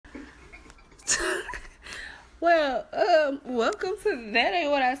Well, welcome to That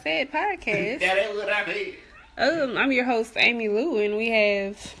Ain't What I Said podcast. That ain't what I did. I'm your host, Amy Lou, and we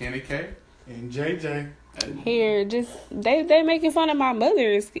have Kenny K. And JJ. here just they making fun of my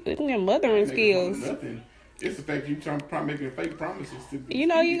mothering skills. Nothing. It's the fact you probably making fake promises to be. You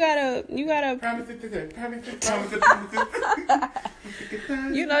know, you gotta Promises.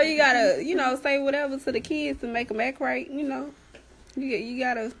 you gotta say whatever to the kids to make them act right. You know, you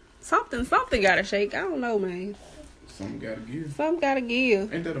gotta something gotta shake. I don't know, man. Something gotta give. Something gotta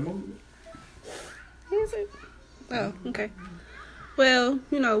give. Ain't that a movie? Is it? Oh, okay. Well,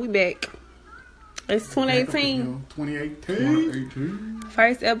 we back. It's 2018. 2018.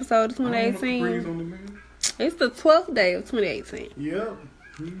 First episode of 2018. It's the 12th day of 2018. Yep.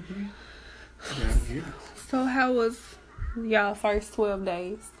 So how was y'all first 12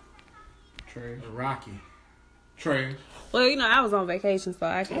 days? Trash. Rocky. Trash. Well, I was on vacation, so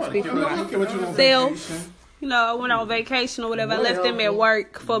I can't speak for I don't care what you on myself. vacation. I went on vacation or whatever. I left them at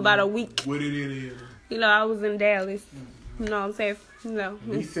work for about a week. What it is. I was in Dallas. You know what I'm saying?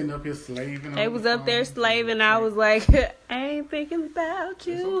 He's sitting up here slaving. They was up there slaving. I was like, I ain't thinking about It's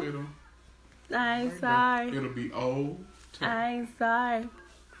you. okay though. I ain't sorry. It'll be old. I ain't sorry.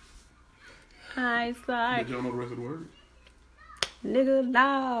 I ain't sorry. Did y'all know the rest of the word? Nigga,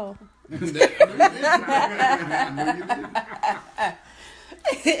 no. I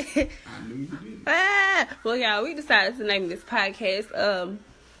knew you did. Well, y'all, we decided to name this podcast,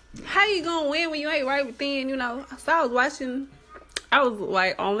 how you gonna win when you ain't right within, So I was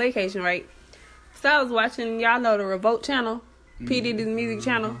like on vacation, right? So I was watching, y'all know the Revolt channel, P. Diddy's music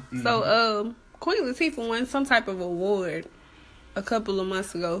channel. So, Queen Latifah won some type of award a couple of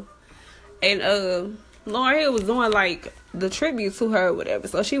months ago. And, Lauryn Hill was doing, like, the tribute to her or whatever.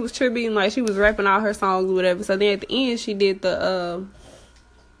 So she was tributing, like, she was rapping all her songs or whatever. So then at the end, she did the,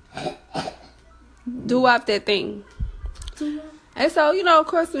 doo-wop that thing. And so, of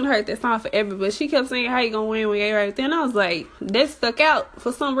course, we heard that song forever, but she kept saying, how you gonna win when you ain't right then? I was like, that stuck out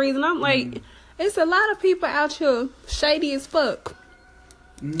for some reason. I'm like, it's a lot of people out here shady as fuck.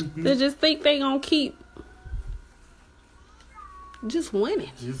 They just think they gonna keep just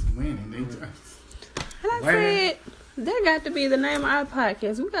winning. And I said, that got to be the name of our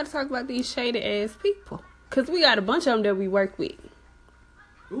podcast. We got to talk about these shady ass people. Because we got a bunch of them that we work with.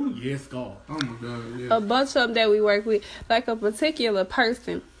 Oh, yes, God. Oh my God, yeah. A bunch of them that we work with. Like a particular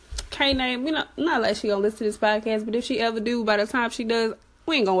person. Can't name, not like she gonna listen to this podcast, but if she ever do, by the time she does,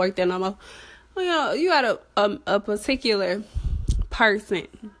 we ain't gonna work there no more. Well, you got a particular person.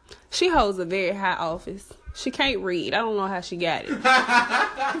 She holds a very high office. She can't read. I don't know how she got it.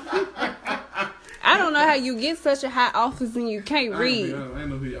 I don't know how you get such a high office and you can't read. I didn't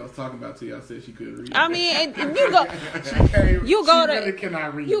know who y'all was talking about till y'all said she couldn't read. I mean, you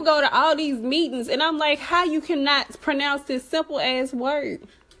go to all these meetings, and I'm like, how you cannot pronounce this simple ass word?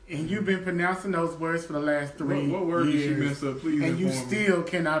 And you've been pronouncing those words for the last 3 years. What word did she mess up? Please and you inform me. still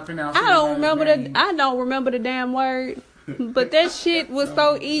cannot pronounce it. I don't remember the damn word, but that shit was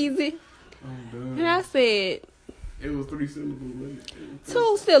so easy. And I said, it was 3 syllables. Wasn't it?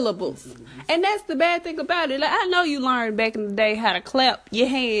 2 syllables. And that's the bad thing about it. Like, I know you learned back in the day how to clap your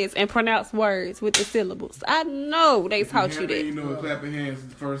hands and pronounce words with the syllables. I know they taught you that. You know, clapping hands is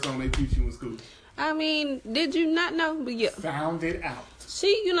the first song they teach you in school. I mean, did you not know? But yeah. Sound it out.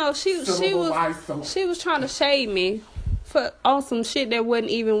 She was trying to shade me on some shit that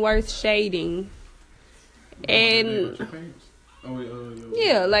wasn't even worth shading. And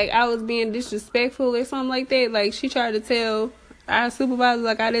yeah, like I was being disrespectful or something like that. Like she tried to tell our supervisor,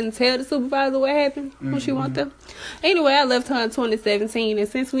 like I didn't tell the supervisor what happened when she went there. Anyway, I left her in 2017, and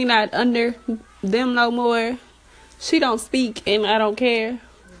since we not under them no more, she don't speak, and I don't care.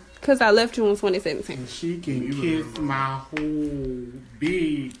 Because I left you in 2017. And she can kiss my whole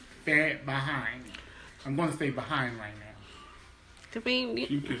big fat behind. I'm going to say behind right now. I mean,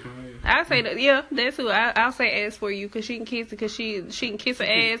 you kiss her ass. I say that, yeah, that's who I'll say ass for you because she can kiss it because she can kiss her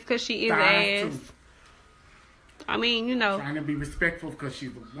ass because she is ass. Too. I mean, trying to be respectful because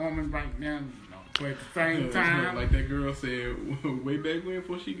she's a woman right now. But at the same time, like that girl said way back when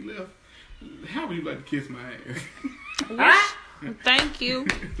before she left, how would you like to kiss my ass? Thank you.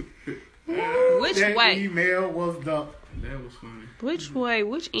 Which that way? Email was that was funny. Which way?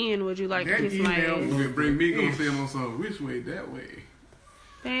 Which end would you like to kiss my ass? Bring me gonna say on something. Which way? That way.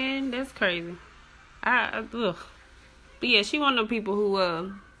 Man, that's crazy. Ugh. But yeah, she one of them people who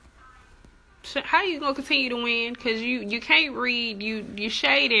how you gonna continue to win? Cause you can't read. You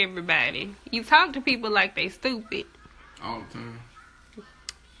shade everybody. You talk to people like they stupid. All the time.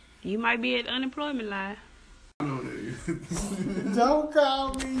 You might be at unemployment line. I know that. Don't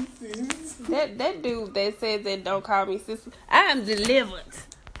call me sis. That dude that says that don't call me sister. I'm delivered.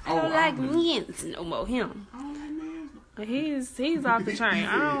 I don't like men's no more. Him. He's off the chain.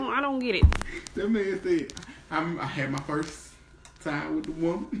 I don't get it. That man said, I had my first time with the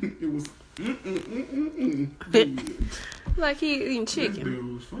woman. It was like he eating chicken. That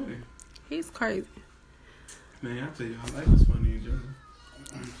dude was funny. He's crazy. Man, I tell you, I like was funny in general.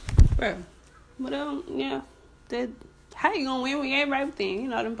 Bro, but yeah, that how you gonna win when you ain't right within? You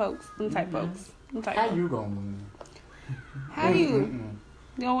know them folks, them type folks. How you gonna win? How you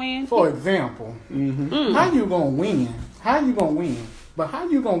gonna win? For example, how you gonna win? How you gonna win? But how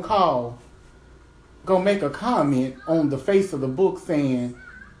you gonna make a comment on the face of the book saying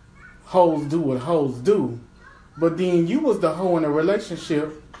hoes do what hoes do, but then you was the hoe in a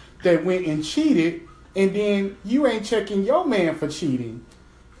relationship that went and cheated, and then you ain't checking your man for cheating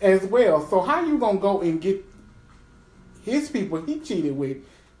as well. So how you gonna go and get his people he cheated with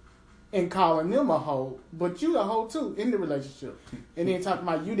and calling them a hoe, but you a hoe too in the relationship, and then talking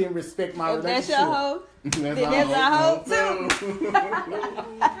about you didn't respect my relationship. That's your hoe. That's a hoe too.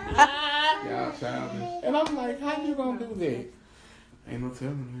 Y'all childish. And I'm like, how you gonna do that? Ain't no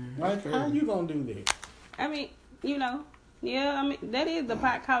telling, man. Like, how you gonna do that? I mean, that is the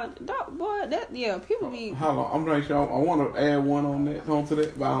pot calling. Boy, people be. How long? I'm not sure. I want to add one onto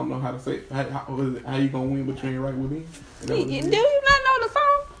that, but I don't know how to say it. How you gonna win but you ain't right with him? Do you not know the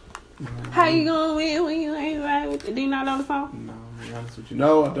song? How you gonna win when you ain't right with it? Do you not know the song? No, to be honest with you.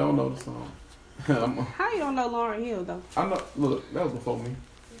 No, I don't know the song. How you don't know Lauryn Hill though? I know. Look, that was before me.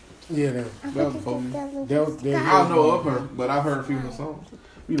 Yeah, that was before me. I don't know of her, but I've heard a few of her songs.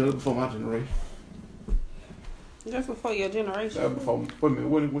 You know, before my generation. That's before your generation. That was before. Wait a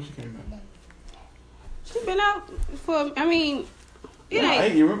minute, when she came out? She been out for. I mean,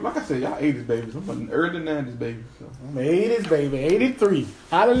 like I said, y'all 80s babies. I'm an early 90s baby. So. I'm an 80s baby. 83.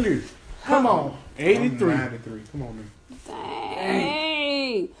 Hallelujah. Come on. 83. 93. Come on, man.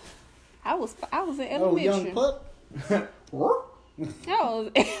 Dang. I was in elementary. Oh, young pup. Did you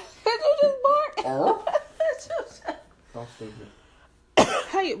just bark? I'm stupid.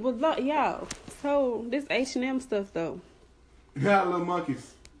 Hey, but y'all. So this H&M stuff though. Yeah, little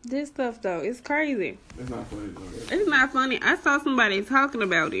monkeys. This stuff though, it's crazy. It's not funny though. It's not funny. I saw somebody talking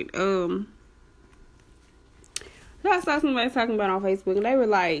about it. I saw somebody talking about it on Facebook, and they were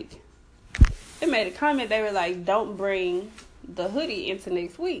like, they made a comment. They were like, "Don't bring the hoodie into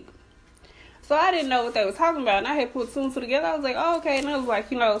next week." So I didn't know what they were talking about, and I had put two and two together. I was like, "Oh, okay." And I was like,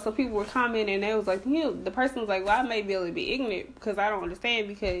 so people were commenting, and they was like, the person was like, "Well, I may be able to be ignorant because I don't understand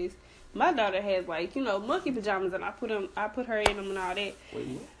because my daughter has like, monkey pajamas, and I put her in them and all that." Wait,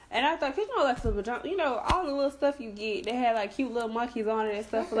 what? And I thought, like the pajama, all the little stuff you get, they had like cute little monkeys on it and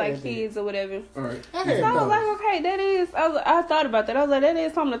stuff for like kids or whatever. All right. So I was like, okay, that is. I thought about that. I was like, that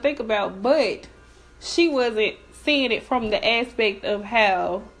is something to think about, but she wasn't seeing it from the aspect of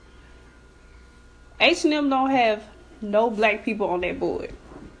how H&M don't have no black people on that board.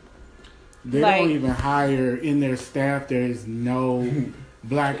 They don't even hire in their staff. There is no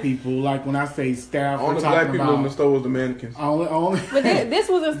black people. Like when I say staff, all the black people in the store was the mannequins. Only. But this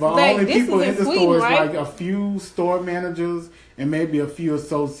was only people in the store is right? like a few store managers and maybe a few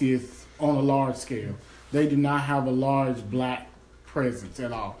associates on a large scale. They do not have a large black presence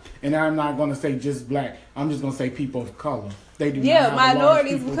at all. And I'm not going to say just black. I'm just going to say people of color. They do not have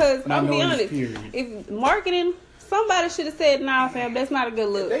minorities, because I'm be honest, if marketing, somebody should have said, "Nah, fam, that's not a good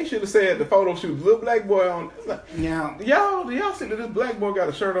look." They should have said the photo shoot, little black boy on. Like, now, y'all see that this black boy got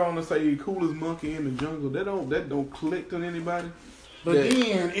a shirt on that say "coolest monkey in the jungle." That don't click to anybody. But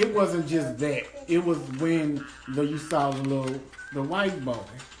then it wasn't just that. It was when you saw the white boy.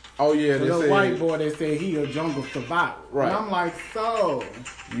 Oh yeah, the little white boy that said he a jungle survivor. Right. And I'm like, so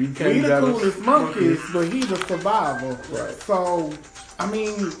we the coolest monkeys, but he the survivor. Right. So I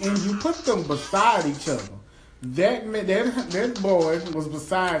mean, and you put them beside each other. That boy was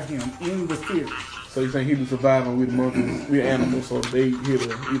beside him in the series. So you think he was surviving with monkeys, with animals, so they hit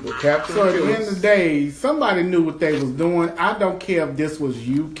either capture. So at the end of the day, somebody knew what they was doing. I don't care if this was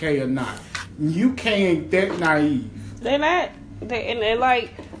UK or not. UK ain't that naive. They're not. And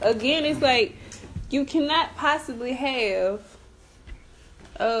like, again, it's like you cannot possibly have,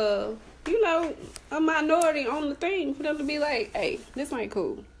 a minority on the thing for them to be like, "Hey, this ain't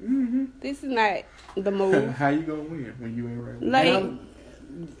cool. Mm-hmm. This is not the move." How you gonna win when you ain't right? Like,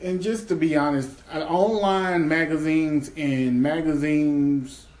 and just to be honest, online magazines and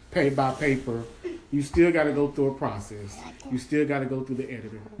magazines paid by paper, you still got to go through a process. You still got to go through the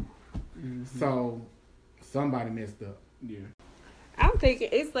editor. Mm-hmm. So somebody messed up. Yeah. I'm thinking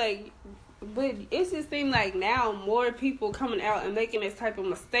it's like But it just seems like now more people coming out and making this type of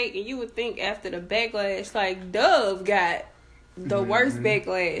mistake, and you would think after the backlash, like Dove got the worst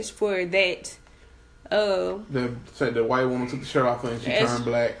backlash for that. Said the white woman took the shirt off and she turned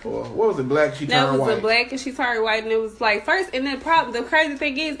black, or what was it? Black, she turned white. That was a black and she turned white, and it was like first. And then the crazy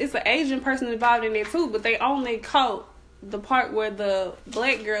thing is, it's an Asian person involved in it too, but they only caught the part where the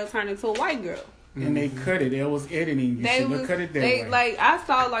black girl turned into a white girl. And they cut it. It was editing. You shouldn't have cut it that way. Like I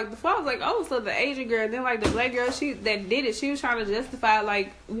saw, like before, I was like, oh, so the Asian girl. And then like the black girl, that did it. She was trying to justify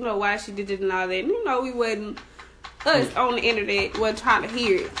like why she did it and all that. And we wasn't us on the internet wasn't trying to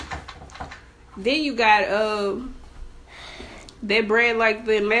hear it. Then you got that brand like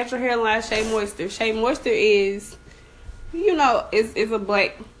the natural hairline Shea Moisture. Shea Moisture is, is a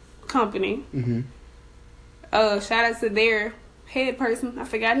black company. Mm-hmm. Shout out to their head person. I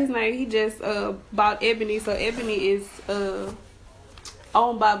forgot his name. He just bought Ebony. So Ebony is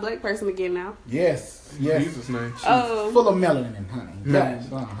owned by a black person again now. Yes. Jesus' name. Full of melanin, honey. Yes.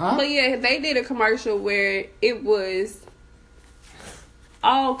 But yeah, they did a commercial where it was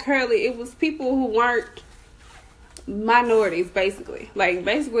all curly. It was people who weren't minorities, basically. Like,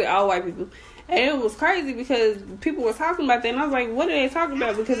 basically all white people. And it was crazy because people were talking about that. And I was like, what are they talking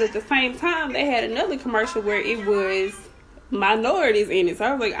about? Because at the same time, they had another commercial where it was minorities in it. So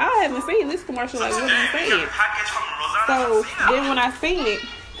I was like, I haven't seen this commercial. Like, what are you saying? So then when I seen it,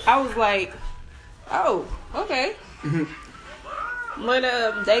 I was like, oh, okay. Mm-hmm. But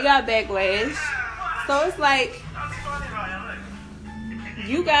they got backlash. So it's like,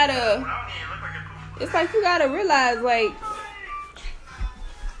 you gotta realize, like,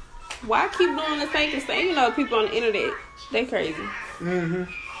 why keep doing the same thing? People on the internet, they crazy. Mm-hmm.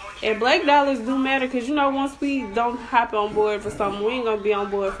 And black dollars do matter because, once we don't hop on board for something, we ain't going to be on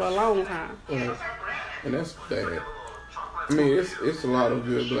board for a long time. And that's bad. I mean, it's a lot of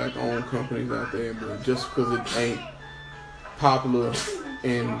good black-owned companies out there, but just because it ain't popular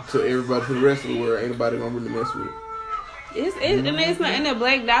and to everybody, to the rest of the world, ain't nobody going to really mess with it. And it's not in the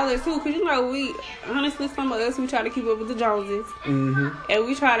black dollars too, because we honestly, some of us, we try to keep up with the Joneses, and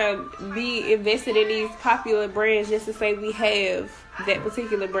we try to be invested in these popular brands just to say we have that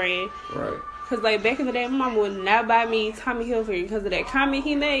particular brand. Right. Because like back in the day, my mom would not buy me Tommy Hilfiger because of that comment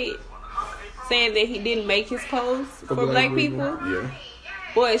he made, saying that he didn't make his clothes for black people. Yeah.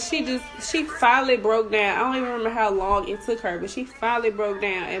 Boy, she finally broke down. I don't even remember how long it took her, but she finally broke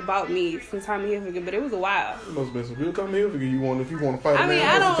down and bought me some Tommy Hilfiger. But it was a while. It must have been some real Tommy Hilfiger. If you want to fight I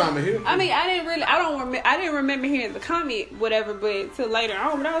didn't remember hearing the comment, whatever, but till later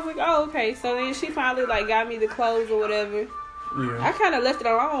on. But I was like, oh, okay. So then she finally like got me the clothes or whatever. Yeah. I kind of left it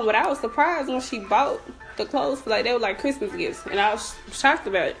alone, but I was surprised when she bought the clothes for they were like Christmas gifts, and I was shocked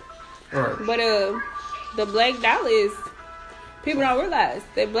about it. All right. But the black dollar is. People don't realize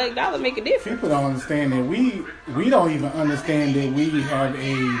that black dollar make a difference. People don't understand that we don't even understand that we have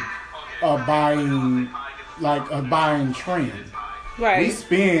a buying trend. Right. We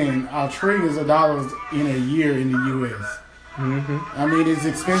spend our trillions of dollars in a year in the U.S. Mm-hmm. I mean, it's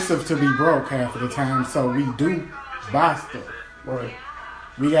expensive to be broke half of the time, so we do buy stuff. Right.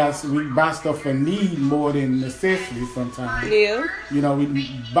 We buy stuff for need more than necessity sometimes. Yeah. We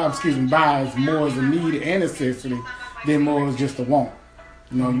buy as more as a need and necessity. Then more is just a want.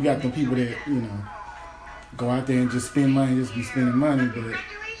 You got the people that, go out there and just spend money, just be spending money.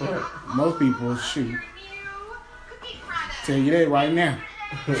 But most people, tell you that right now.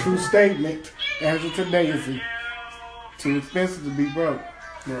 True statement. As of today, it's too expensive to be broke.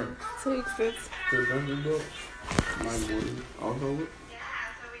 Right. Too expensive.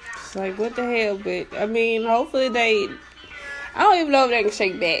 It's like, what the hell? But, I mean, hopefully I don't even know if they can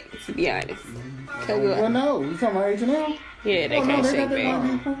shake back, to be honest. Well, no. You talking about H&M? Yeah, they can't shake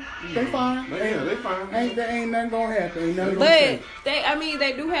back. They fine. They fine. Ain't nothing gonna happen. Ain't nothing gonna happen. But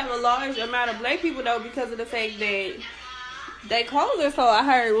they do have a large amount of black people though, because of the fact that they clothes are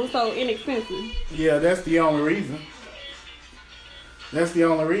so so inexpensive. Yeah, that's the only reason.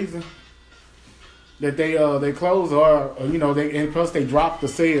 That they clothes are and plus they dropped the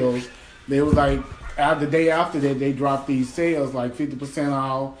sales. They was like the day after that they dropped these sales like 50%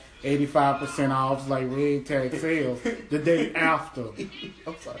 off. 85% off, like red tag sales the day after.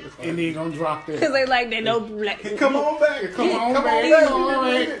 I'm sorry. And then gonna drop that. Because they like that no black. Come on back. Come on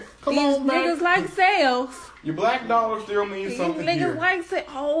back. Niggas like sales. Your black dollar still means something niggas here. Like sales.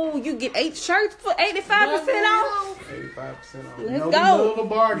 Oh, you get 8 shirts for 85% off? 85% off. Let's go. We love a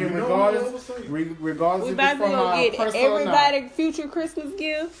bargain regardless if it's from our get everybody future Christmas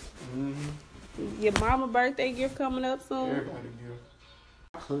gift. Mm-hmm. Your mama birthday gift coming up soon. Everybody gift.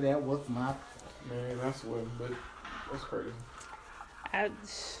 So that was my... Man, that's what, but that's crazy.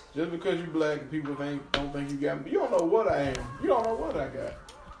 Just because you black and people don't think you got me. You don't know what I am. You don't know what I got.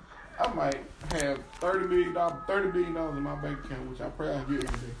 I might have $30 billion in my bank account, which I pray I get one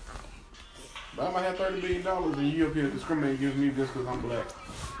day. But I might have $30 billion and you up here discriminating against me just because I'm black.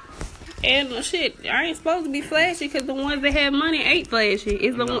 And shit, I ain't supposed to be flashy because the ones that have money ain't flashy.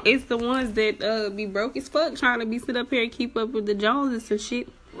 It's the ones that be broke as fuck trying to be sit up here and keep up with the Joneses and shit.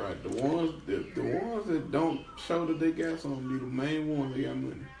 Right, the ones that don't show that they got something be the main ones that got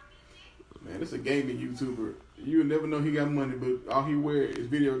money. Man, this a gaming YouTuber. You'll never know he got money, but all he wear is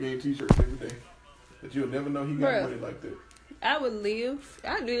video game t-shirts every day. But you'll never know he got money like that. I would live.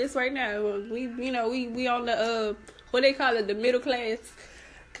 I do this right now. We on the what they call it, the middle class.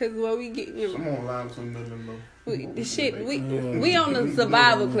 Cause what we get, I'm on line between middle and low. We on the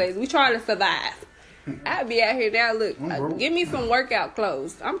survival class. We trying to survive. I be out here now. Look, give me some workout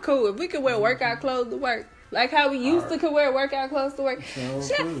clothes. I'm cool if we could wear workout clothes to work. Like how we used to could wear workout clothes to work.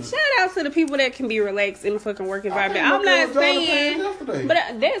 Shout out to the people that can be relaxed in the fucking work environment. I'm not saying, but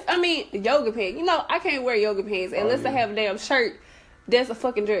yoga pants. You know, I can't wear yoga pants unless I have a damn shirt. That's a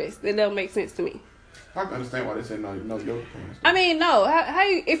fucking dress. That don't make sense to me. I can understand why they say no yoga pants. I mean, no. How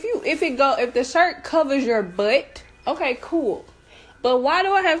you if the shirt covers your butt, okay, cool. But why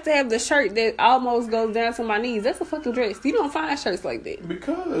do I have to have the shirt that almost goes down to my knees? That's a fucking dress. You don't find shirts like that.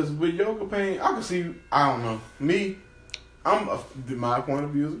 Because with yoga pants, I can see. I don't know. Me, my point of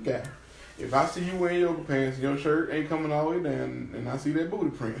view as a guy. If I see you wearing yoga pants and your shirt ain't coming all the way down, and I see that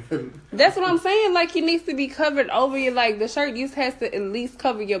booty print. That's what I'm saying. Like, it needs to be covered over your, like, the shirt just has to at least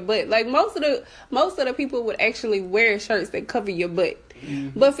cover your butt. Like, most of the people would actually wear shirts that cover your butt.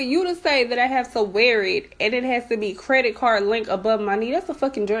 Mm-hmm. But for you to say that I have to wear it and it has to be credit card link above my knee, that's a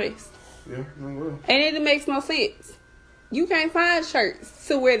fucking dress. Yeah, I will. And it makes no sense. You can't find shirts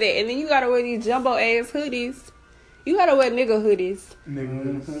to wear that. And then you gotta wear these jumbo ass hoodies. You gotta wear nigga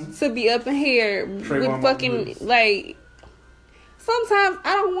hoodies to be up in here with fucking, like, sometimes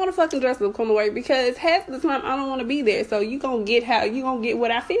I don't want to fucking dress up come to work because half the time I don't want to be there. So you gonna get what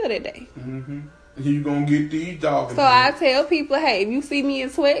I feel that day. Mm-hmm. You gonna get these dogs. So I tell people, hey, if you see me in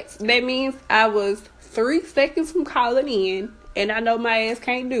sweats, that means I was 3 seconds from calling in and I know my ass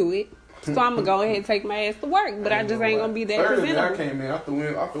can't do it. So I'm gonna go ahead and take my ass to work, but I just ain't gonna be that Thursday, presentable. I came in. I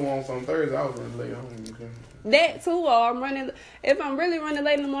threw on some Thursday. I was running late home. That too, or I'm running. If I'm really running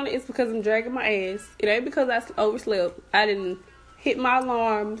late in the morning, it's because I'm dragging my ass. It ain't because I overslept. I didn't hit my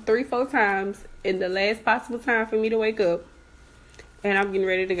alarm 3-4 times in the last possible time for me to wake up, and I'm getting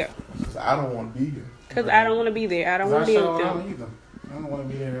ready to go. I don't want to be here. Cause I don't want to be there. I don't want to deal with them. I don't want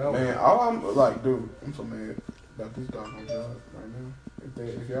to be there at all. Man, all I'm like, dude, I'm so mad about this doggone job right now.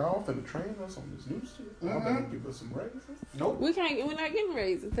 If y'all finna train us on this new shit, y'all better give us some raises. Nope. We're not getting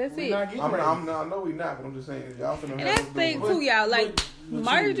raises. That's it. I know we not, but I'm just saying, if y'all finna. And that's the thing too, y'all. Like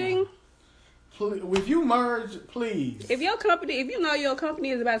merging. If you merge, please. If you know your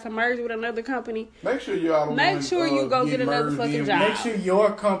company is about to merge with another company, make sure you go get another fucking job. Make sure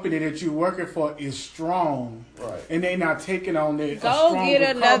your company that you're working for is strong, right? And they not taking on that. Go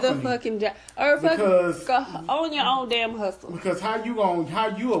get another fucking job, or go own your own damn hustle. Because how you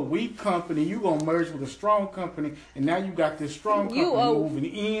a weak company, you gonna merge with a strong company, and now you got this strong company moving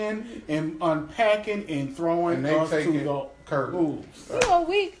in and unpacking and throwing us to the curb.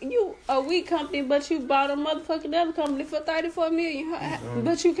 You a weak company, but you bought a motherfucking other company for $34 million.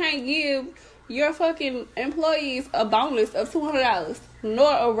 But you can't give your fucking employees a bonus of $200,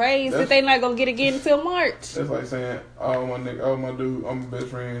 nor a raise that they not gonna get again until March. That's like saying, my dude, I'm my best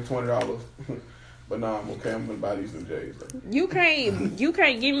friend, $20. But nah, I'm okay. I'm gonna buy these new J's. You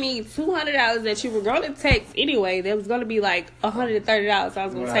can't give me $200 that you were gonna take anyway. That was gonna be like $130. I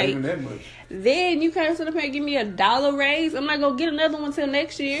was gonna take. Even that much. Then you can't sit up here and give me $1 raise. I'm not gonna get another one till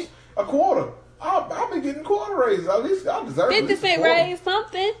next year. A quarter. I've been getting quarter raises. At least I deserve 50-cent raise,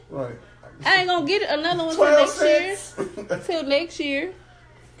 something. Right. I ain't gonna get another one till next year. Till next year.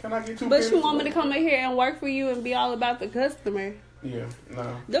 Can I get 2? But you want me to come in here and work for you and be all about the customer? Yeah,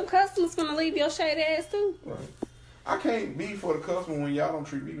 no. Them customers gonna leave your shady ass too. Right. I can't be for the customer when y'all don't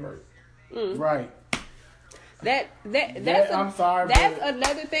treat me right. Right. I'm sorry. That's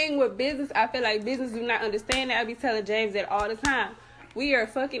another thing with business. I feel like business do not understand that. I be telling James that all the time. We are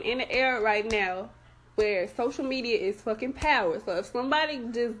fucking in the era right now where social media is fucking power. So if somebody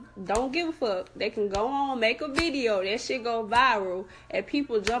just don't give a fuck, they can go on, make a video, that shit go viral, and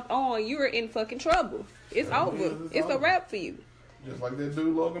people jump on, you're in fucking trouble. It's over. It's a wrap for you. Just like that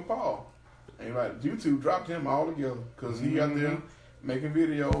dude Logan Paul. And like YouTube dropped him all together because he got there making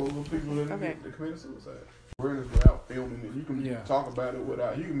videos of people that committed suicide. Awareness without filming it. You can talk about it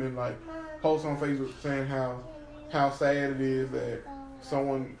without. You can be like post on Facebook saying how sad it is that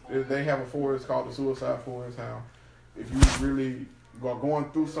someone, if they have a forest called the Suicide Forest, how if you really are going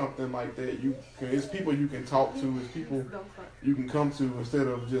through something like that, it's people you can talk to, it's people you can come to instead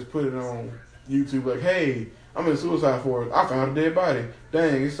of just put it on YouTube like, hey, I'm in a suicide forest. I found a dead body.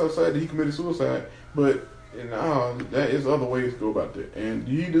 Dang, it's so sad that he committed suicide. But that is other ways to go about that. And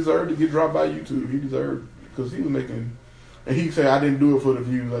he deserved to get dropped by YouTube. He deserved, because he was making, and he said, I didn't do it for the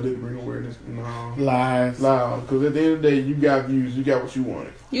views. I didn't bring awareness. No. Lies. Because at the end of the day, you got views. You got what you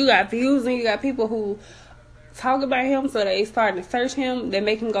wanted. You got views and you got people who talk about him, so they starting to search him. They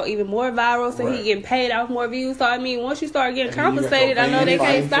make him go even more viral, so he getting paid off more views. So I mean, once you start getting compensated, I know they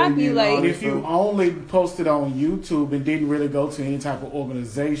can't stop you. Like, if you only posted on YouTube and didn't really go to any type of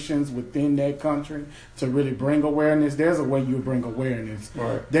organizations within that country to really bring awareness, there's a way you bring awareness.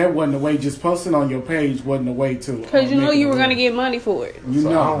 Right. That wasn't the way. Just posting on your page wasn't the way to. Because you know you were gonna get money for it. You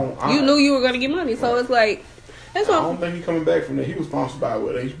knew you were gonna get money, so it's like that's what. I don't think he's coming back from that. He was sponsored by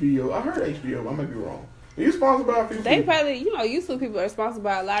HBO. I heard HBO. I might be wrong. You sponsored by a few They people. Probably, YouTube people are sponsored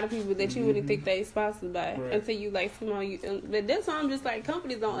by a lot of people that you wouldn't think they sponsored by until you like see on you. But that's why I'm just like,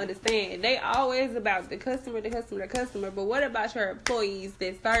 companies don't understand. They always about the customer. But what about your employees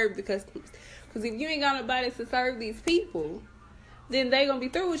that serve the customers? Because if you ain't got nobody to serve these people, then they gonna be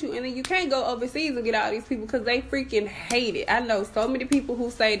through with you. And then you can't go overseas and get all these people because they freaking hate it. I know so many people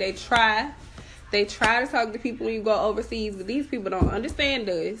who say they try to talk to people when you go overseas, but these people don't understand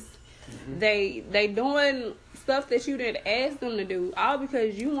us. They doing stuff that you didn't ask them to do, all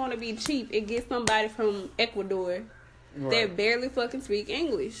because you want to be cheap and get somebody from Ecuador that barely fucking speak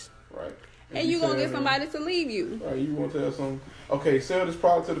English. Right. And you gonna get somebody to leave you. Right. You want to tell some, okay, sell this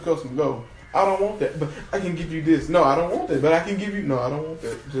product to the customer. Go. I don't want that, but I can give you this. No, I don't want that, but I can give you. No, I don't want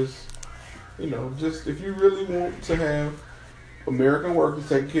that. Just if you really want to have American workers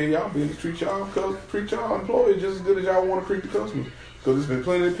taking care of y'all business, treat y'all employees just as good as y'all want to treat the customers. Because there's been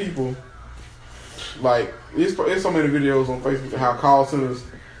plenty of people, like, there's so many videos on Facebook how call centers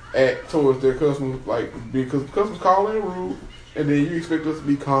act towards their customers, like, because customers call in rude, and then you expect us to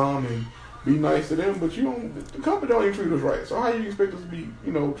be calm and be nice to them, but the company don't even treat us right. So how you expect us to be,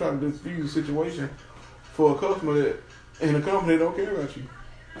 trying to diffuse the situation for a customer and a company that don't care about you?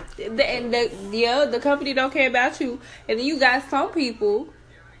 The company don't care about you, and then you got some people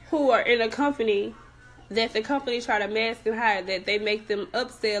who are in a company that the company try to mask and hide, that they make them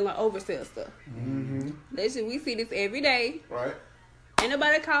upsell and oversell stuff. Mm-hmm. We see this every day. Right. Ain't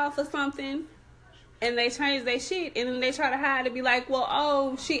nobody call for something, and they change their shit, and then they try to hide and be like, well,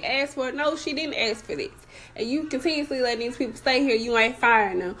 oh, she asked for it. No, she didn't ask for this. And you continuously let these people stay here, you ain't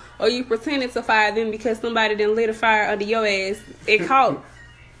firing them. Or you pretended to fire them because somebody didn't lit a fire under your ass. It caught,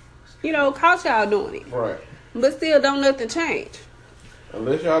 caught y'all doing it. Right. But still, don't nothing change.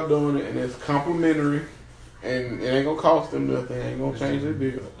 Unless y'all doing it and it's complimentary. And it ain't gonna cost them nothing. It ain't gonna change their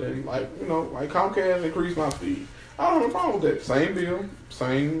bill. Then, like Comcast increased my speed. I don't have a problem with that. Same bill,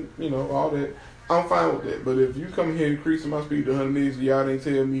 same, all that. I'm fine with that. But if you come here increasing my speed to 100 minutes, y'all didn't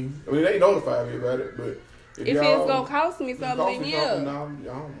tell me. I mean, they notified me about it. But if it's gonna cost me something, I'll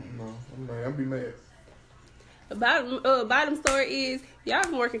be mad. The bottom story is y'all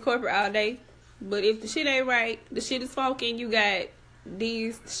can work in corporate all day, but if the shit ain't right, the shit is funky, and you got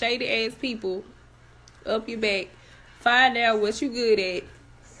these shady ass people up your back, find out what you good at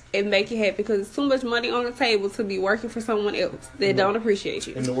and make it happen, because it's too much money on the table to be working for someone else that don't appreciate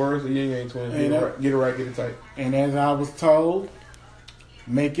you. In the words of Yin Yang Twins, get it right, get it tight. And as I was told,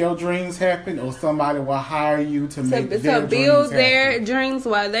 make your dreams happen, or somebody will hire you to build their dreams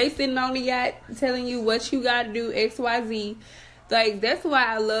while they sitting on the yacht telling you what you got to do, XYZ. Like, that's why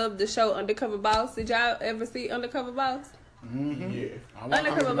I love the show Undercover Boss. Did y'all ever see Undercover Boss? Mm-hmm. Yeah.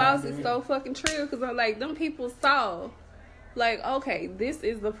 Undercover Boss is so fucking true, because I'm like, them people saw, like, okay, this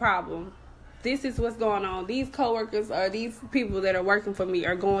is the problem. This is what's going on. These coworkers or these people that are working for me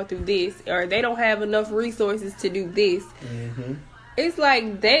are going through this, or they don't have enough resources to do this. Mm-hmm. It's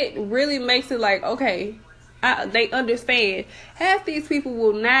like, that really makes it like, okay, they understand. Half these people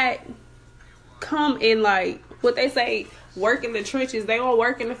will not come in, like, what they say, work in the trenches. They won't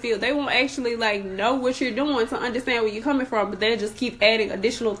work in the field. They won't actually know what you're doing to understand where you're coming from, but they just keep adding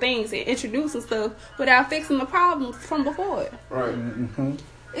additional things and introducing stuff without fixing the problems from before. Right. Mm-hmm.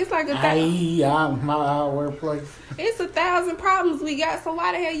 It's like my workplace. It's 1,000 problems we got, so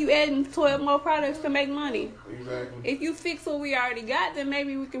why the hell you adding 12 more products to make money? Exactly. If you fix what we already got, then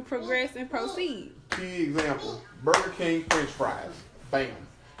maybe we can progress and proceed. Key example, Burger King French fries. Bam.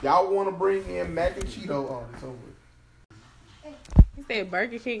 Y'all want to bring in mac and Cheeto? Oh, it's over. He said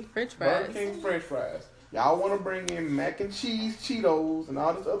Burger King French fries. Burger King French fries. Y'all want to bring in mac and cheese Cheetos and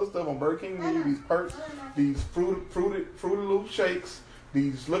all this other stuff on Burger King menu. These perks, these fruity Loop shakes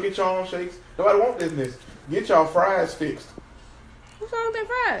these Lucky Charm shakes. Nobody want this mess. Get y'all fries fixed. What's wrong with their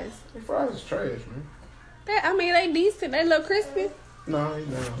fries? Their fries is trash, man. They decent. They look crispy. No, they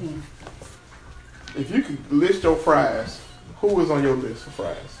not. If you could list your fries, who is on your list for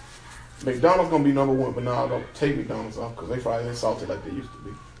fries? McDonald's gonna be number one, but no, don't take McDonald's off because they fries ain't salty like they used to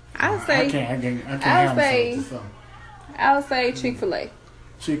be. I'll say. I'll say Chick-fil-A.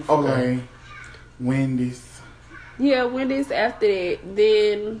 Chick-fil-A, okay. Wendy's. Yeah, Wendy's after that.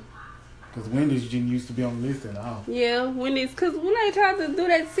 Then. Because Wendy's didn't used to be on the list at all. Yeah, Wendy's. Because when they tried to do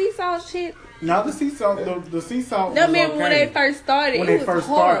that sea salt shit. No, the sea salt. The sea salt. I mean, when they first started, it was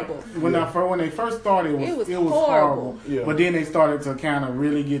horrible. When they first started, it was horrible. Yeah. But then they started to kind of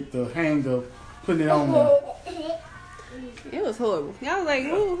really get the hang of putting it on there. It was horrible. Y'all was like,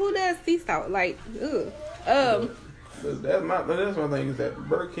 who does sea salt? Like, ugh. That's my thing is that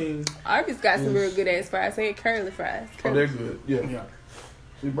Burger King. Arby's got some real good ass fries. They had curly fries. Oh, they're good. Yeah.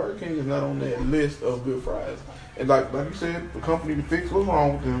 See, Burger King is not on that list of good fries. And like you said, the company to fix what's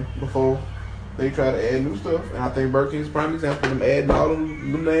wrong with them before they try to add new stuff. And I think Burger King is a prime example of them adding all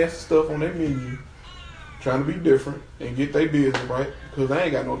them nasty stuff on their menu, trying to be different and get their business right. Because they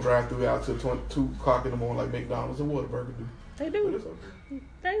ain't got no drive-through out till 2 o'clock in the morning like McDonald's and Whataburger do. They do. But it's okay.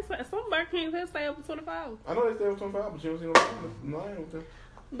 Some Burger Kings they stay open 24 hours. I know they stay open 25, but you don't see no line with them.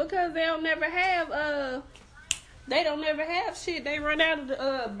 Because they don't never have shit. They run out of the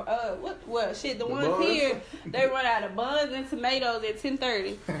the ones buns? Here they run out of buns and tomatoes at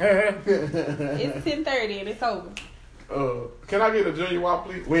 10:30. It's 10:30 and it's over. Can I get a junior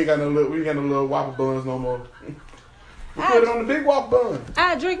Whopper, please? We ain't got no little Whopper buns no more. We put it on the big Whopper bun.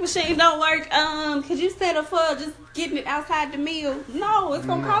 Our drink machine don't work. Could you set up for just getting it outside the meal? No, it's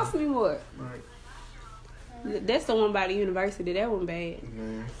gonna cost me more. Right. That's the one by the university. That one bad.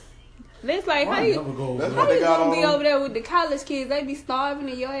 Man. That's like how you gonna be over there with the college kids? They be starving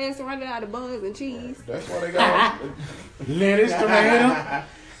and your ass running out of buns and cheese. That's why they got lettuce, tomato.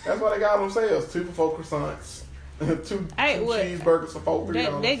 That's why they got them sales. 2 for 4 croissants. two cheeseburgers for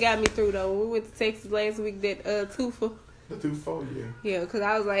 $4. They got me through though. We went to Texas last week. That 2 for. The 2 for 4, yeah. Yeah, because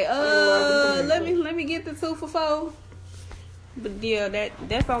I was like, let me get the 2 for 4. But yeah,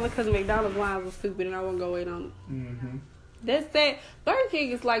 that's only because McDonald's lines was stupid and I won't go in on it. Mm-hmm. That's that. Burger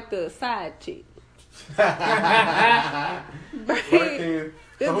King is like the side chick. Burger King.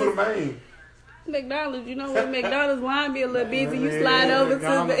 So who the main? McDonald's, you know when McDonald's line be a little busy, you slide over to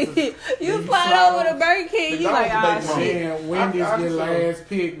the Burger King. You like, shit. Wendy's get last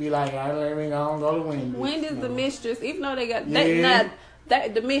pick. Be like, let me go to Wendy's. Wendy's the mistress, even though they got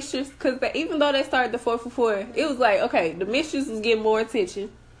the mistress, because even though they started the 4 for 4, it was like, okay, the mistress was getting more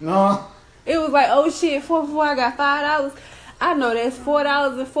attention. No, it was like, oh shit, 4 for 4, I got $5. I know that's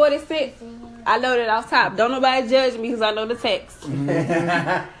 $4.40. I know that off top. Don't nobody judge me because I know the text.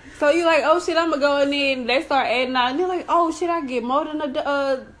 So you like, oh shit, I'm gonna go in there and they start adding out. And you're like, oh shit, I get more than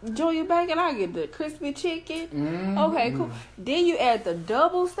the junior bacon. I get the crispy chicken. Mm-hmm. Okay, cool. Then you add the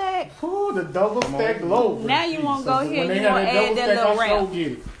double stack. Ooh, the double stack loaf. Now you want to go here and you want to add that little wrap.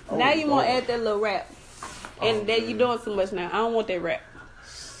 Now you want to add that little wrap. And then you doing too much now. I don't want that wrap.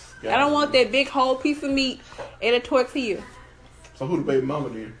 I don't want that big whole piece of meat and a tortilla. So who the baby mama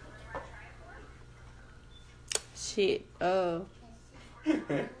then? Shit,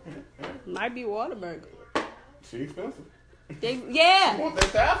 might be Whataburger. She expensive. Yeah. You want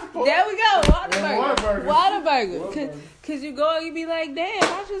that there we go. Whataburger. Cause you go and you be like, damn,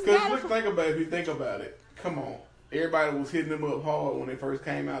 I just got it. Because if you think about it, come on. Everybody was hitting them up hard when they first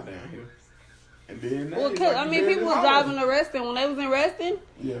came out down here. And then people was driving to Reston. When they was in Reston,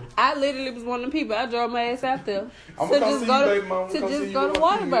 yeah. I literally was one of the people. I drove my ass out there to just go to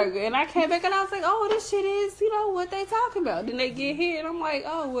Whataburger. And I came back and I was like, oh, this shit is, what they talking about. Then they get here and I'm like,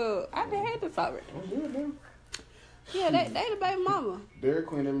 oh, well, I done had this already. I'm good, man. Yeah, they the baby mama. Dairy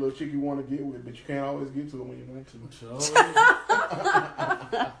Queen, that little chick you want to get with, but you can't always get to it when you want to.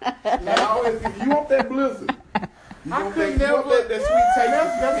 You want that Blizzard. I could never. That sweet taste.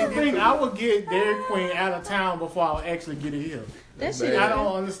 That's the thing. I would get Dairy Queen out of town before I would actually get it here. That shit, I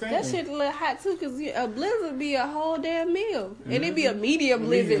don't understand. That shit a little hot too, cause a Blizzard be a whole damn meal, and it be a medium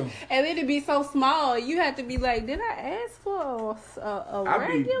Blizzard, and it'd be so small. You have to be like, did I ask for a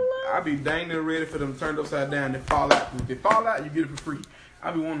regular? I be dang near ready for them turned upside down and fall out. If they fall out, you get it for free.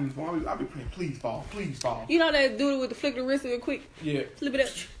 I be praying, please fall. You know that dude with the flick the wrist real quick. Yeah. Flip it up.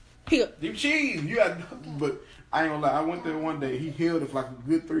 Here. Deep cheese. You got, but. I ain't gonna lie, I went there one day, he held it for like a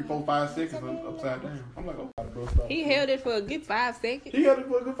good 3, 4, 5 seconds upside down. I'm like, oh, bro, stop. He held it for a good 5 seconds? He held it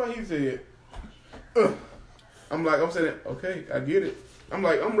for a good 5, he said, I'm saying, okay, I get it. I'm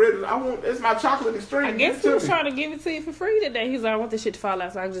like, I'm ready. It's my chocolate extreme. I guess he was trying to give it to you for free today. He's like, I want this shit to fall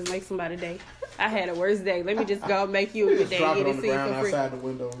out so I can just make somebody day. I had a worse day. Let me just go make you a good day and get it to you for free. Outside the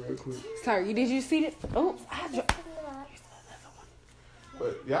window real quick. Sorry, did you see it? Oh,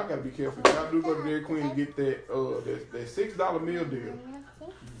 but y'all gotta be careful. Y'all do go to Dairy Queen and get that $6 meal deal.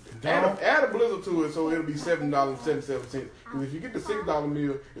 Add a blizzard to it, so it'll be $7.77. Because if you get the $6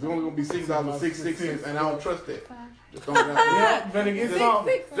 meal, it's only gonna be $6.66, and I don't trust that. Just throw it out there. Better get some.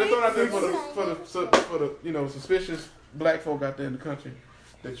 Just throw it out there for the suspicious black folk out there in the country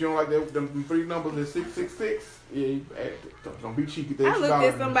that you don't like them three numbers at 666. Yeah, don't be cheeky. I looked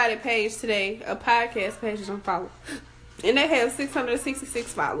at somebody's page today, a podcast page I'm following, and they have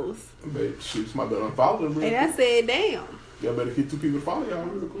 666 followers. Shoot, somebody better unfollow them. And I said, damn. Y'all better get 2 people to follow y'all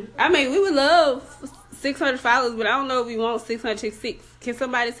real quick. I mean, we would love 600 followers, but I don't know if we want 666. Can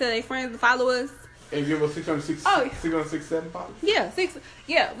somebody tell their friends to follow us? And give us 667 followers?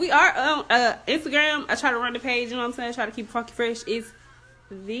 Yeah, we are on Instagram. I try to run the page, you know what I'm saying? I try to keep it funky fresh. It's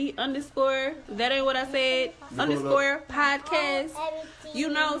 _, that ain't what I said, _ podcast. You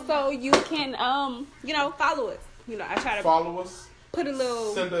know, so you can, follow us. You know, I try to follow us. Put a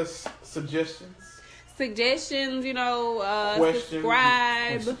little. Send us suggestions, subscribe.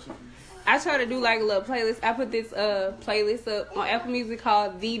 I try to do like a little playlist. I put this playlist up on Apple Music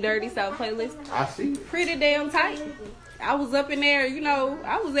called The Dirty South Playlist. I see it. Pretty damn tight. I was up in there,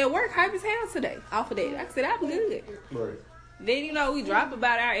 I was at work hype as hell today off of that. I said, I'm good. Right. Then, we drop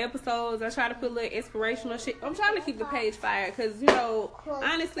about our episodes. I try to put a little inspirational shit. I'm trying to keep the page fire because,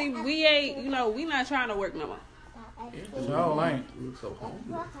 honestly, we ain't, we not trying to work no more. No, ain't.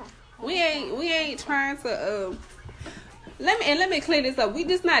 We ain't trying to let me clear this up. We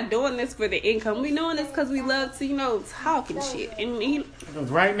just not doing this for the income. We doing this because we love to talk and shit. And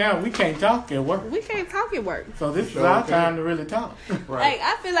because right now we can't talk at work. We can't talk at work. So this is our time to really talk. Right. Like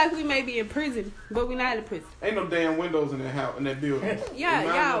I feel like we may be in prison, but we're not in prison. Ain't no damn windows in that house, in that building.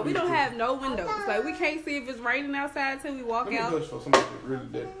 Yeah, y'all. We don't have no windows. Like we can't see if it's raining outside till we walk out. Let me hush for somebody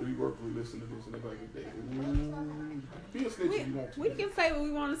that we work with, listen to this, and they're like, be a snitch if you want to. We can say what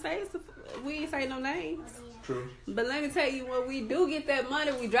we want to say. We ain't say no names. True. But let me tell you, when we do get that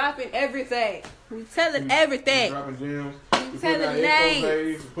money, we dropping everything. We telling everything. We dropping gems. We telling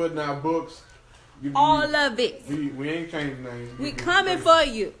names. We putting out books. All of it. We ain't changing names. We coming for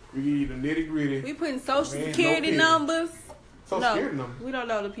you. We need the nitty gritty. We putting social security numbers. Security numbers. We don't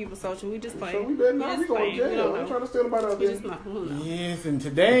know the people's social. We just playing. So we better not. We going to jail. I'm trying to steal about our business. Yes, and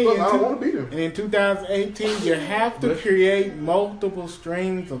today, I don't want to be there. And in 2018, you have to create multiple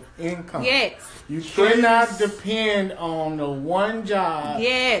streams of income. Yes. You cannot depend on the one job.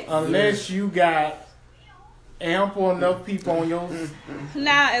 Yes. Unless you got ample enough people on your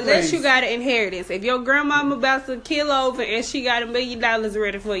now, unless you got an inheritance. If your grandmama about to kill over and she got $1 million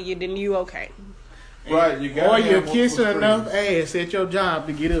ready for you, then you okay. Right, or you're kissing enough ass at your job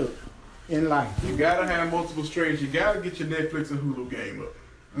to get up in life. You gotta have multiple streams. You gotta get your Netflix and Hulu game up.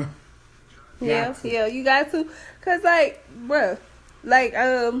 Yeah, you got to. Cause bruh,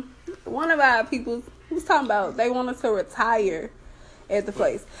 one of our people was talking about they wanted to retire at the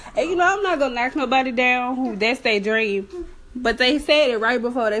place. And I'm not gonna knock nobody down who that's their dream. But they said it right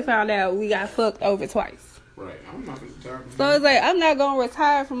before they found out we got fucked over twice. Right, I'm not gonna retire. So it's like I'm not gonna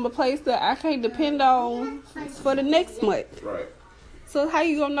retire from a place that I can't depend on for the next month. Right. So how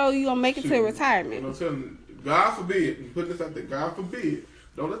you gonna know you gonna make it to retirement? I'm telling you, God forbid, you put this out there, God forbid,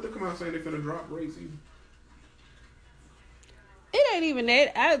 don't let them come out saying they're finna drop rates either. It ain't even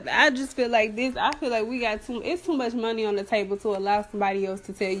that. I just feel like this. I feel like it's too much money on the table to allow somebody else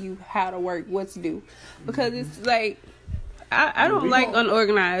to tell you how to work, what to do, because it's like. I don't like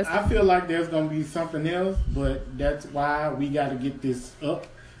unorganized. I feel like there's going to be something else, but that's why we got to get this up.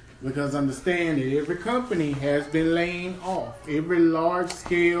 Because understand that every company has been laying off. Every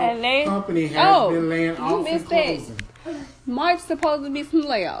large-scale company has been laying off and closing. March supposed to be some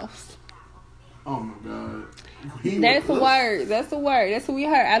layoffs. Oh, my God. That's a word. That's what we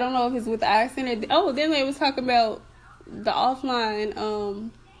heard. I don't know if it's with the accent. Then they was talking about the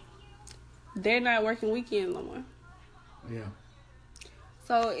offline. They're not working weekends no more. Yeah.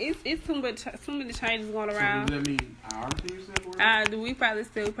 So it's too many changes going around. So does that mean our team's not working? We probably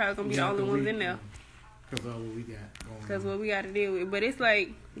gonna be the only ones in there. Because of what we got. Because what we got to deal with, but it's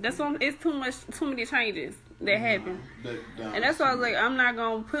like it's too many changes that happen, and that's why I was like, I'm not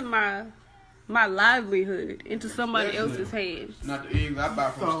gonna put my livelihood into somebody else's hands. Not the eggs I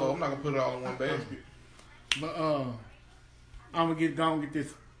buy from the store. I'm not gonna put it all in one basket. But I'm gonna get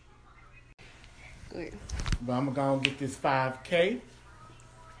this. Good. But I'm gonna get this $5,000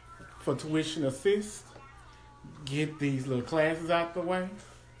 for tuition assist get these little classes out the way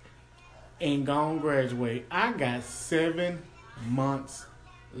and go and graduate. I got 7 months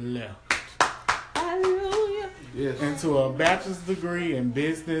left. Hallelujah. Yes. Into a bachelor's degree in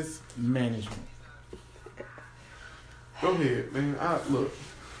business management. Go ahead, man. Look.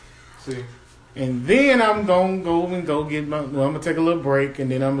 See. And then I'm going to go get my... Well, I'm going to take a little break, and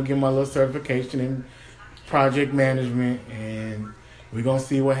then I'm going to get my little certification in project management, and we're going to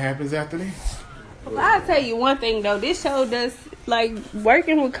see what happens after that. Well, I'll tell you one thing, though. This show does, like,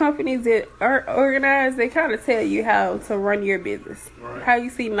 working with companies that are organized, they kind of tell you how to run your business. Right. How you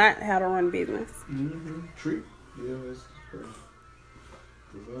see not how to run business. Mm-hmm. Treat. Yeah, that's great.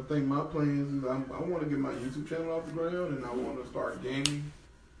 Because I think my plans is I want to get my YouTube channel off the ground, and I want to start gaming.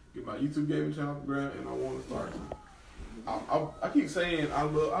 Get my YouTube gaming channel off the ground, and I want to start. I keep saying I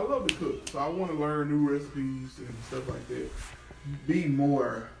love to cook, so I want to learn new recipes and stuff like that. Be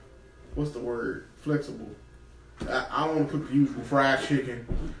more, what's the word? Flexible. I don't want to cook the usual fried chicken,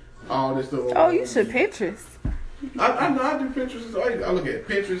 all this stuff. Oh, you should Pinterest. I know I do Pinterest. I look at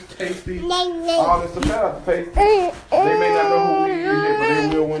Pinterest, Tasty, all this stuff. Shout out to Tasty. They may not know who we is yet, but they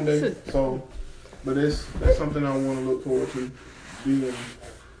will one day. So, but that's something I want to look forward to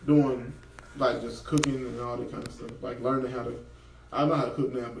doing, like just cooking and all that kind of stuff. Like learning how to. I know how to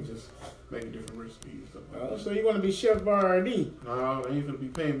cook now, but just making different recipes and stuff like that. So you're going to be Chef Boyardee? No, they ain't going to be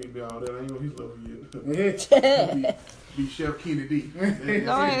paying me to be all that. I ain't on his level yet. Be Chef Kennedy. Go ahead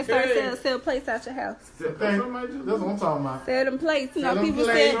and start sell plates out your house. That's what I'm talking about. Sell them plates. You know, Sell them people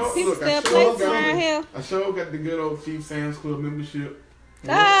plates. sell plates around here. I sure got the good old Chief Sam's Club membership.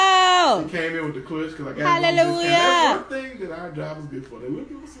 Oh! He came in with the clutch because I got Hallelujah. That's one thing that our job is good for. They will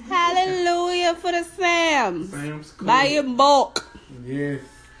give us some Hallelujah for the Sam's. Sam's Club. Buy in bulk. Yes.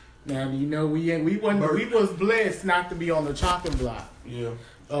 Now you know we was blessed not to be on the chopping block. Yeah.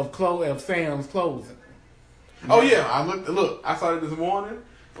 Of Sam's closing. Oh yeah, I saw it this morning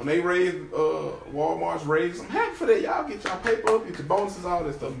when they raised Walmart's raised. I'm happy for that. Y'all get y'all paper up, get your bonuses, all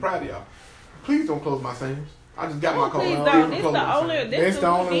that stuff. I'm proud of y'all. Please don't close my Sam's. I just got my call. Please don't. That's the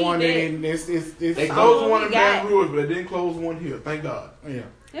only one that didn't. They closed one in Baton Rouge, but they didn't close one here. Thank God. Yeah.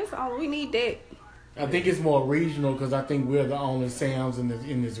 That's all we need. That. I think it's more regional because I think we're the only Sam's in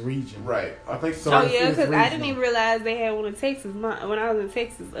this region. Right. I think so. Oh yeah, because I didn't even realize they had one in Texas. When I was in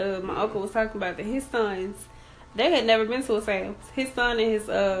Texas, my uncle was talking about that his sons. They had never been to a Sam's. His son and his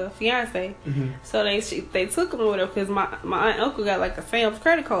fiance. Mm-hmm. So they took him with them because my aunt and uncle got like a Sam's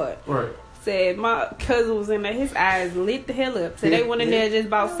credit card. Right. Said my cousin was in there. His eyes lit the hell up. So they went in there and just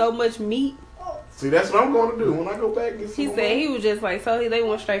bought so much meat. See, that's what I'm going to do when I go back. He said he was just like, they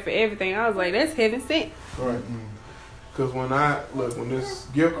went straight for everything. I was like, that's heaven sent. Right. Because when this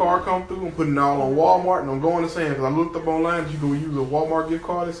gift card come through, I'm putting it all on Walmart and I'm going to Sam's. Because I looked up online, you can use a Walmart gift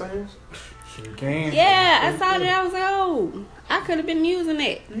card at Sam's. Sure can. Yeah, I saw that. I was like, oh, I could have been using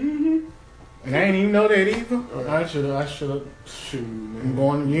that. Mm-hmm. And I didn't even know that either. Right. I should have. Shoot, man. I'm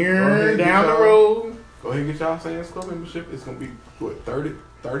going here down the road. Go ahead and get y'all Sam's Club membership. It's gonna be what $30.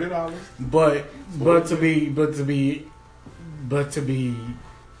 But to be,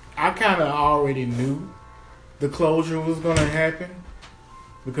 I kind of already knew the closure was gonna happen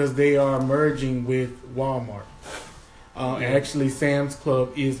because they are merging with Walmart. Actually, Sam's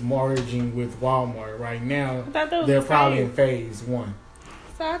Club is merging with Walmart right now. They're probably in phase 1.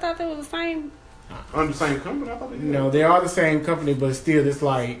 So I thought they were the same. Under the same company? I thought they did. No, they are the same company, but still, it's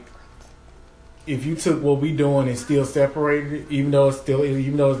like if you took what we doing and still separated it, even though it's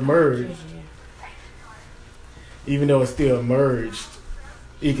merged,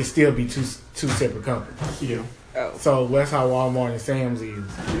 it can still be two separate companies. Yeah. Oh. So that's how Walmart and Sam's is.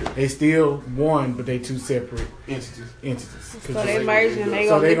 They still one, but they two separate entities. So they merging.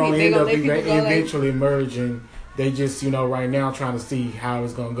 They're gonna end up eventually merging. They just, right now trying to see how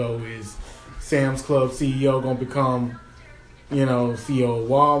it's gonna go. Is Sam's Club CEO gonna become, CEO of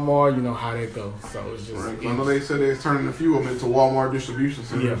Walmart? You know how that goes. So it's just. Right. I know they said they're turning a few of them into Walmart distribution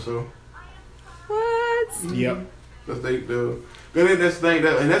centers. Yeah. So. What? Yep. That's the thing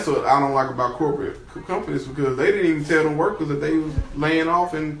and that's what I don't like about corporate companies because they didn't even tell them workers that they was laying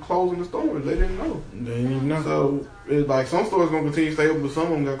off and closing the stores. They didn't know. They didn't even know. So it's like some stores gonna continue to stay open, but some of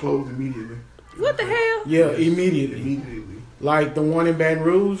them got closed immediately. What the hell? Yeah, immediately. Like the one in Baton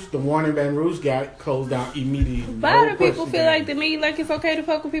Rouge got closed down immediately. Why do people feel like to me like it's okay to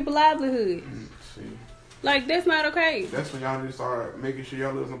fuck with people's livelihood? See. Like that's not okay. That's when y'all need to start making sure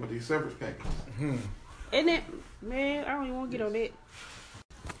y'all listen to these severance packages. Mm-hmm. And it, man, I don't even want to get on that.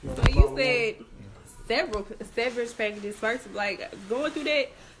 So you said several severance packages first, like going through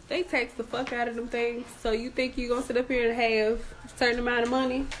that, they tax the fuck out of them things. So you think you gonna sit up here and have a certain amount of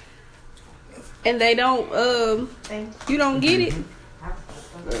money? and they don't, you don't get it.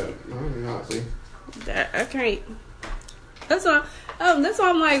 I can't. That's why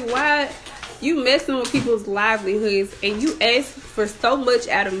I'm like, why you messing with people's livelihoods and you ask for so much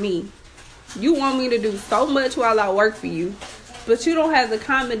out of me? You want me to do so much while I work for you, but you don't have the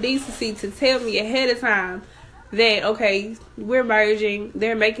common decency to tell me ahead of time that, okay, we're merging,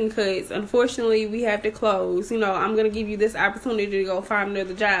 they're making cuts, unfortunately we have to close, I'm going to give you this opportunity to go find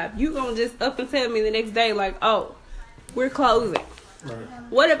another job. You going to just up and tell me the next day like, oh, we're closing. Right.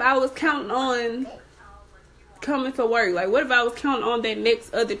 What if I was counting on coming to work? Like, what if I was counting on that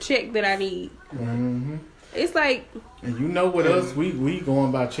next other check that I need? Mm-hmm. It's like, and you know what else we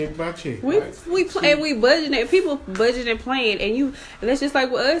going by check. We budgeting, people budget and plan, and that's just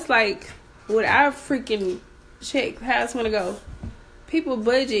like with us, like with our freaking check, how it's gonna go. People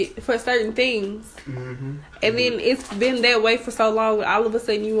budget for certain things, and then it's been that way for so long. All of a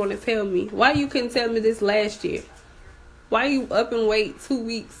sudden, you want to tell me why you couldn't tell me this last year? Why you up and wait 2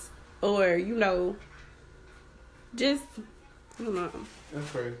 weeks, or just I don't know. That's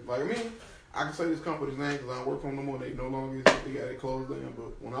crazy. Like me, I can say this company's name because I don't work for them no more. They no longer exist. They got it closed down.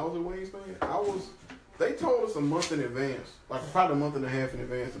 But when I was at Wingspan, they told us a month in advance, like probably a month and a half in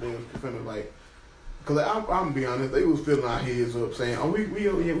advance, that they was kind of like. Cause I'm gonna be honest, they was filling our heads up saying, "Oh,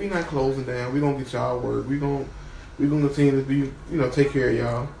 we not closing down. We gonna get y'all work. We gonna continue to be, take care of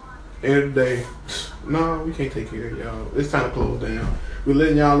y'all." End of the day, no, we can't take care of y'all. It's time to close down. We're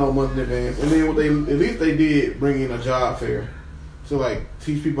letting y'all know a month in advance. And then at least they did bring in a job fair, so like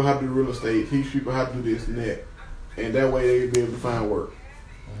teach people how to do real estate, teach people how to do this and that, and that way they'd be able to find work.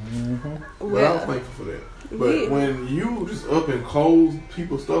 Mm-hmm. But I was thankful for that. But when you just up and close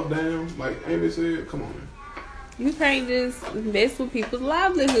people's stuff down, like Amy said, come on, man. You can't just mess with people's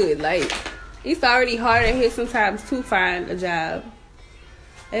livelihood. Like, it's already harder here sometimes to find a job.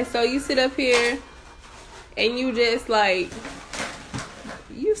 And so you sit up here and you just like,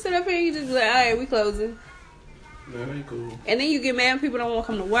 you sit up here and you just be like, all right, we closing. That ain't cool. And then you get mad when people don't want to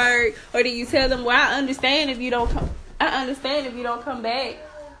come to work. Or then you tell them, well, I understand if you don't come back.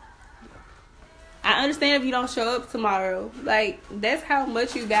 I understand if you don't show up tomorrow. Like, that's how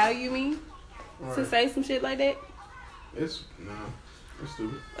much you value me to say some shit like that. It's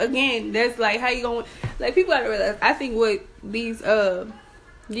stupid. Again, that's like how you going, like, people gotta realize, I think what these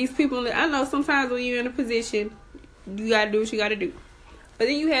people, I know sometimes when you're in a position, you gotta do what you gotta do. But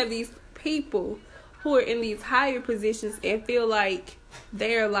then you have these people who are in these higher positions and feel like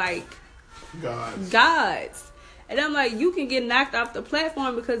they're like gods. And I'm like, you can get knocked off the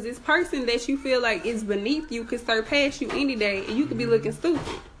platform because this person that you feel like is beneath you could surpass you any day, and you could be looking stupid.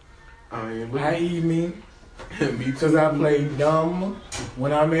 I.e. me. Because I play dumb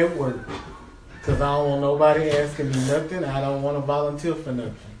when I'm at work. Because I don't want nobody asking me nothing. I don't want to volunteer for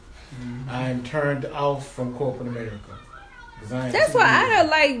nothing. Mm-hmm. I'm turned off from corporate America. That's why I don't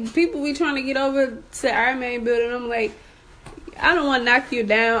like people be trying to get over to our main building. I'm like, I don't want to knock you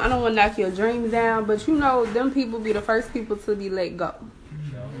down. I don't want to knock your dreams down. But them people be the first people to be let go.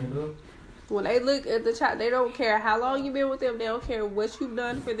 When they look at the child, they don't care how long you've been with them. They don't care what you've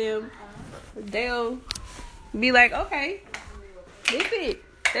done for them. They'll be like, okay, that's it.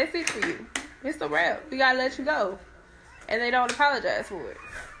 That's it for you. It's a wrap. We got to let you go. And they don't apologize for it.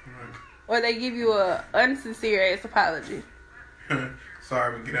 Right. Or they give you a unsincere ass apology.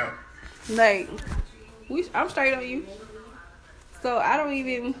 Sorry, but get out. Like, I'm straight on you. So I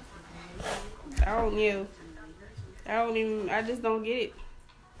just don't get it.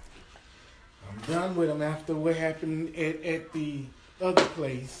 I'm done with them after what happened at the other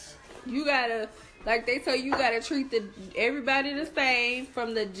place. You gotta, like they tell you, gotta treat everybody the same,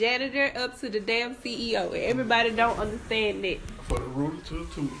 from the janitor up to the damn CEO. Everybody don't understand that. For the ruler to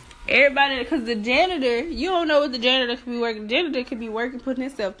the tutor. Everybody, because the janitor, you don't know what the janitor could be working. The janitor could be working, putting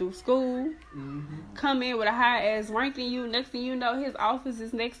himself through school, come in with a high ass rank than you. Next thing you know, his office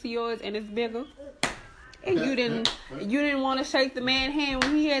is next to yours and it's bigger. And you didn't want to shake the man's hand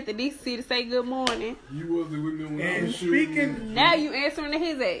when he had the decency to say good morning. You wasn't with me when I was shooting. Now you answering to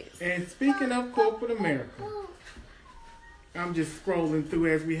his ass. And speaking of corporate America, I'm just scrolling through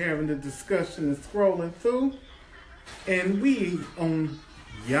as we having the discussion and scrolling through, and we on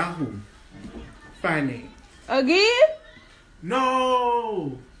Yahoo Finance. Again?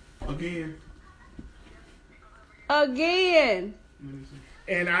 No! Again.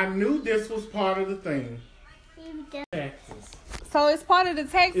 And I knew this was part of the thing. Taxes. So it's part of the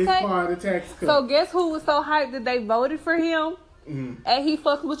tax cut? It's part of the tax cut. So guess who was so hyped that they voted for him? Mm-hmm. And he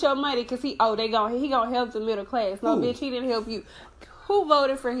fucked with your money because he gonna help the middle class. No, bitch, he didn't help you. Who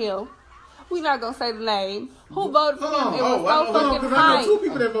voted for him? we not gonna say the name. Who voted for him? It was so fucking hype. hype. I know 2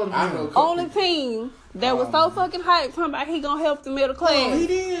 people that voted for him. On the team that was so fucking hype, talking about he gonna help the middle class. Oh, he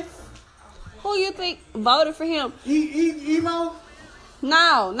did. Who you think voted for him? Emo?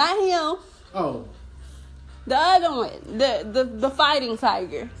 No, not him. Oh. The other one, the fighting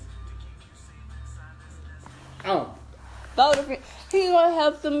tiger. Oh. Voted for him. He gonna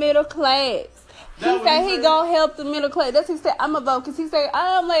help the middle class. He said he gonna help the middle class. That's what he said. I'm a vote because he said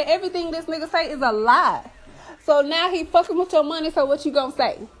I'm like everything this nigga say is a lie. So now he fucking with your money. So what you gonna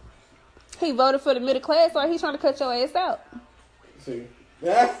say? He voted for the middle class, or he trying to cut your ass out. See.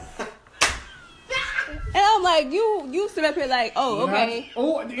 And I'm like, you sit up here like, oh, okay.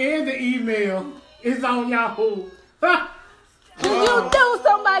 Oh, and the email is on Yahoo. You knew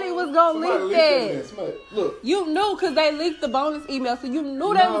somebody was gonna leak that. Look, you knew because they leaked the bonus email, so you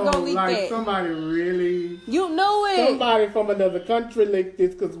knew they was gonna leak that. Somebody really. You knew it. Somebody from another country leaked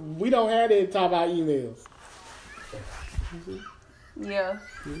this because we don't have that in top of our emails. Yeah.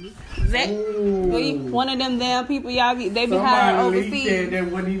 One of them damn people y'all they be hiring overseas. That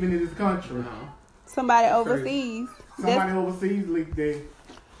wasn't even in this country. Somebody overseas. Somebody overseas leaked that.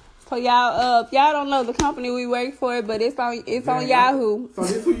 So y'all, y'all don't know the company we work for, but it's on Yahoo. So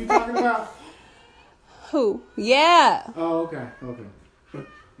this who you talking about? Who? Yeah. Oh, okay.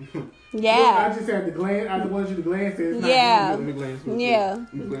 Yeah. Look, I just had to glance. I wanted you to glance at it. Yeah. Let me glance real quick. Yeah.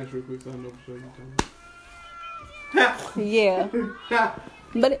 Let me glance real quick so I know for sure you're talking about. Yeah.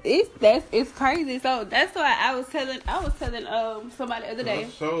 But it's crazy. So that's why I was telling somebody the other day.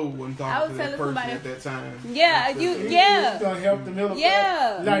 So when talking to that person at that time. Yeah, It's gonna help the middle class.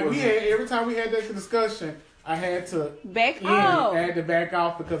 Yeah. Like every time we had that discussion, I had to back off. I had to back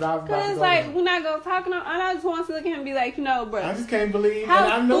off because I was about to it's go like there. we're not gonna talk no. And I just want to look at him and be like, bro. I just can't believe. How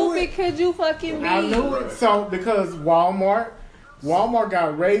and I knew stupid could you fucking be? I knew it. So because Walmart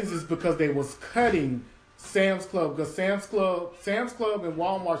got raises because they was cutting Sam's Club, because Sam's Club and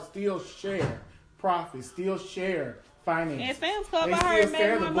Walmart still share profits, still share finance. And Sam's Club, I heard,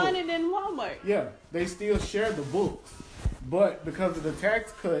 made more money than Walmart. Yeah, they still share the books, but because of the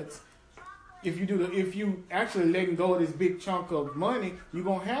tax cuts, if you actually letting go of this big chunk of money, you're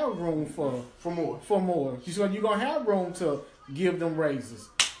gonna have room for more. So you're gonna have room to give them raises,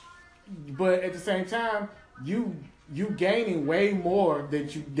 but at the same time, you gaining way more than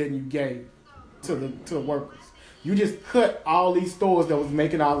you gave to the workers. You just cut all these stores that was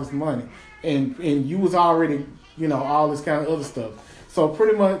making all this money, and you was already all this kind of other stuff. So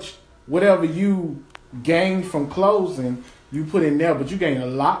pretty much whatever you gain from closing, you put in there, but you gain a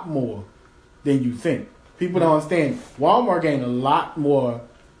lot more than you think. People don't understand. Walmart gained a lot more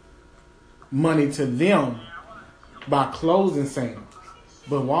money to them by closing Sam's,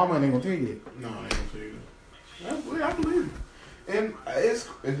 but Walmart ain't gonna tell you that. No, I ain't gonna tell you that. I believe it. And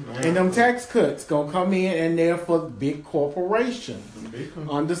and them tax cuts gonna come in and they're for big corporations.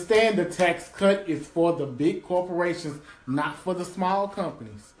 Understand the tax cut is for the big corporations, not for the small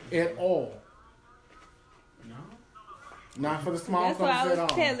companies at all. No, not for the small companies at all. That's what I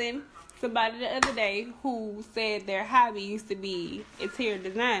was telling somebody the other day who said their hobby used to be interior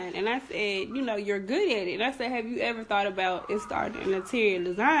design, and I said, you're good at it. And I said, have you ever thought about starting an interior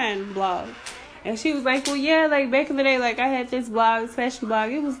design blog? And she was like, well, yeah, like, back in the day, like, I had this blog, this fashion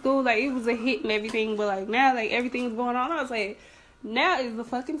blog. It was cool. Like, it was a hit and everything. But, like, now, like, everything's going on. I was like, now is the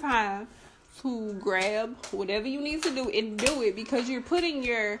fucking time to grab whatever you need to do and do it. Because you're putting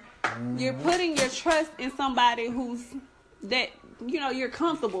your trust in somebody you're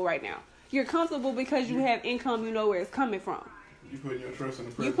comfortable right now. You're comfortable because you have income, you know where it's coming from. You putting your trust in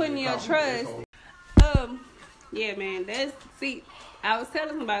the person. You putting your trust. Yeah, man. I was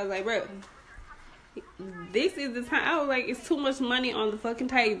telling somebody, I was like, bro, this is the time. I was like, it's too much money on the fucking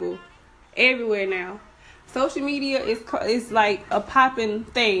table everywhere now. Social media is like a popping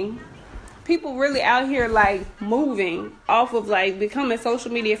thing. People really out here like moving off of like becoming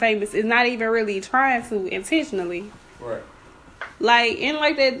social media famous is not even really trying to intentionally. Right. Like in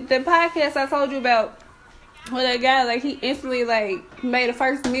like the podcast I told you about, where that guy like he instantly like made a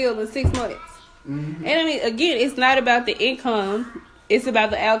first meal in 6 months. Mm-hmm. And I mean, again, it's not about the income. It's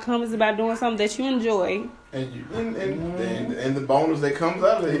about the outcome. It's about doing something that you enjoy. And the bonus that comes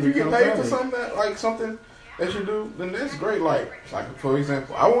out of it. If you get paid for something that you do, then that's great. Like for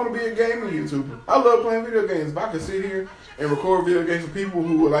example, I want to be a gaming YouTuber. I love playing video games. If I could sit here and record video games for people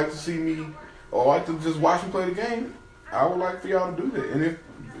who would like to see me or like to just watch me play the game, I would like for y'all to do that. And if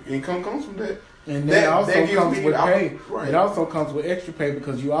income comes from that, and that also comes with pay. Right. It also comes with extra pay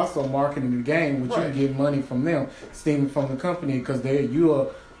because you also marketing the game, which you get money from them, steaming from the company because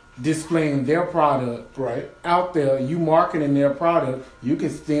displaying their product right out there, you marketing their product, you can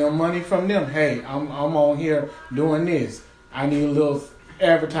steal money from them. Hey, I'm on here doing this. I need a little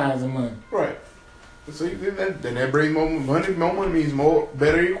advertising money. Right. So then that brings more money. More money means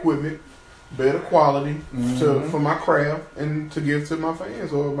better equipment, better quality for my craft and to give to my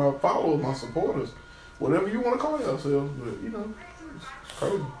fans or my followers, my supporters, whatever you want to call yourselves. But it's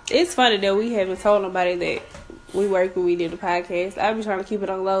crazy. It's funny that we haven't told nobody that we work when we did the podcast. I be trying to keep it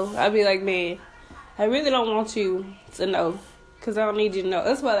on low. I be like, man, I really don't want you to know, cause I don't need you to know.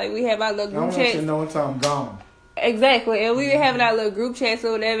 That's why like we have our little group chat. I don't want you to know until I'm gone. Exactly, and we be having our little group chats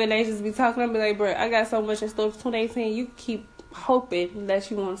or whatever, and they just be talking. I be like, bro, I got so much in store for 2018. You keep hoping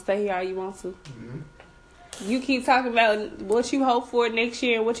that you want to stay here all you want to. You keep talking about what you hope for next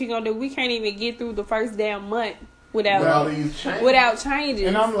year and what you gonna do. We can't even get through the first damn month without changing.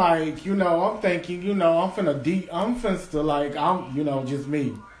 And I'm like, I'm thinking, I'm finna like, I'm, just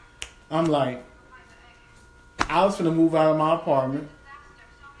me. I'm like, I was finna move out of my apartment,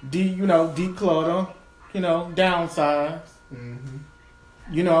 declutter, downsize. I'm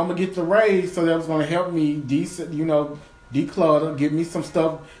gonna get the raise, so that was gonna help me declutter, give me some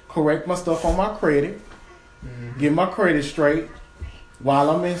stuff, correct my stuff on my credit, get my credit straight while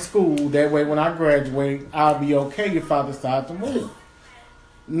I'm in school. That way, when I graduate, I'll be okay if I decide to move.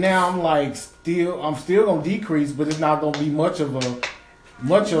 Now I'm like, I'm still gonna decrease, but it's not gonna be much of anything.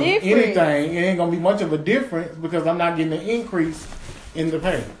 It ain't gonna be much of a difference because I'm not getting an increase in the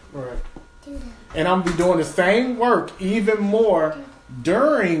pay. Right. And I'm gonna be doing the same work, even more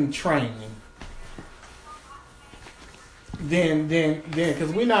during training. Then,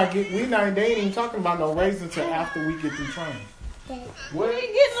 because they ain't even talking about no raise until after we get through training. We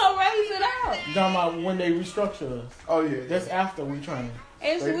ain't getting no raise at all. Talking about when they restructure us. Oh yeah, that's after we train.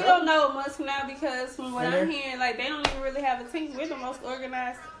 Actually, we don't know much now because from what I'm hearing, like they don't even really have a team. We're the most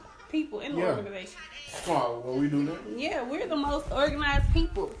organized people in the organization. Wow, what we do now? Yeah, we're the most organized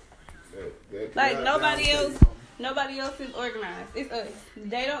people. Nobody else is organized. It's us.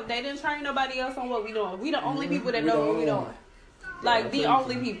 They didn't train nobody else on what we doing. We the only people that know what we doing. Like the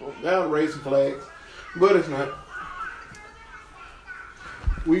only people. They'll raise some flags, but it's not.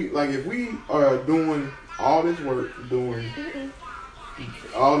 If we are doing all this work, doing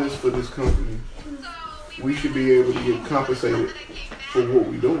all this for this company, we should be able to get compensated for what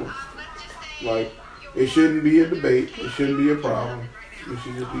we're doing. Like, it shouldn't be a debate. It shouldn't be a problem. We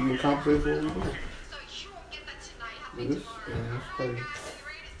should just be compensated for what we're doing. That's crazy.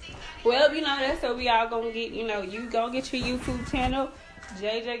 Well, that's what we all gonna get. You gonna get your YouTube channel.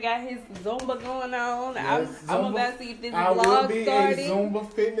 JJ got his Zumba going on. Yes, I'm about to see if this vlog started. I will be a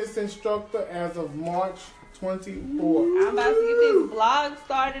Zumba fitness instructor as of March 24th. I'm about to get this vlog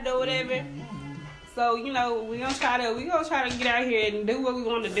started or whatever. So we gonna try to get out here and do what we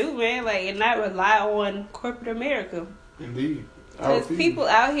want to do, man. Like, and not rely on corporate America. Indeed, because people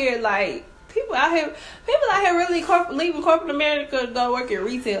out here really leaving corporate America to go work in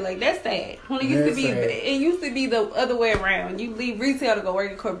retail. Like, that's sad. When it used to be the other way around. You leave retail to go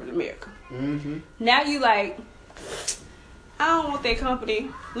work in corporate America. Mm-hmm. Now you like, I don't want that company.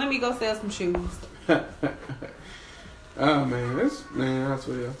 Let me go sell some shoes. Oh man, I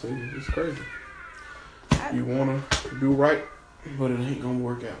tell you, it's crazy. You wanna do right, but it ain't gonna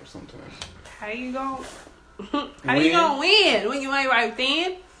work out sometimes. How you gonna win when you ain't right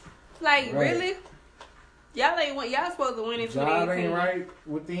then? Like, really? Y'all supposed to win in 2018. Job ain't right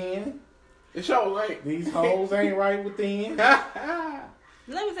within. It sure ain't. These hoes ain't right within. Let me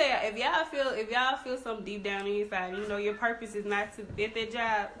tell you, if y'all feel something deep down inside, your purpose is not to get that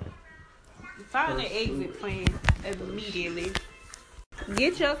job, find an exit plan immediately.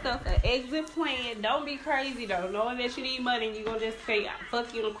 Get yourself an exit plan. Don't be crazy though. Knowing that you need money and you're gonna just say,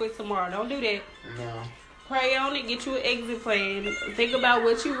 fuck you and quit tomorrow. Don't do that. No. Pray on it. Get you an exit plan. Think about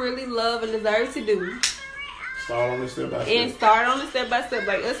what you really love and deserve to do. Start on it step by step. And start on it step by step.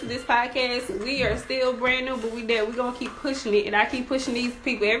 Like us with this podcast, we are still brand new, but we there. We're gonna keep pushing it, and I keep pushing these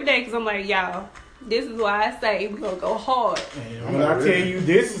people every day because I'm like, y'all, this is why I say we're gonna go hard. And when I tell you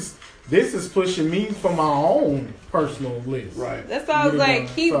this is pushing me for my own personal list. Right. That's why I was like,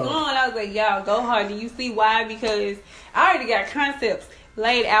 keep going. I was like, y'all, go hard. Do you see why? Because I already got concepts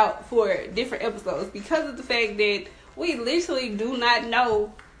laid out for different episodes because of the fact that we literally do not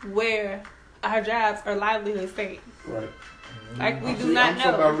know where our jobs or livelihoods stand. Right. Like, we do not know.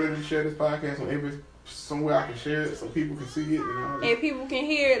 I'm so about ready to share this podcast on somewhere I can share it so people can see it and people can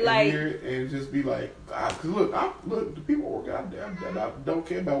hear it, and just be like, cause look, the people working out there, I don't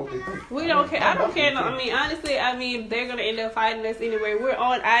care about what they think. We don't care. I don't care. No, honestly, they're gonna end up fighting us anyway. We're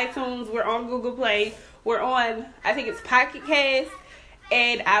on iTunes. We're on Google Play. We're on, I think it's Pocket Cast,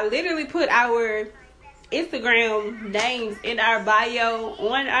 And I literally put our Instagram names in our bio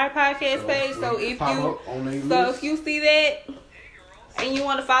on our podcast page. So if you see that and you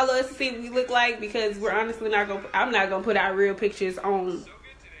want to follow us to see what we look like, because we're honestly I'm not gonna put our real pictures on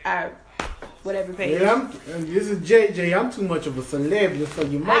our whatever page. Yeah, this is JJ. I'm too much of a celebrity, so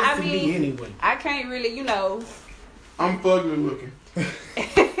you might see me anyway. I can't really, I'm fugly looking.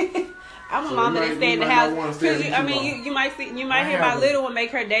 I'm a mama that stay in the house. Cause you might hear my little one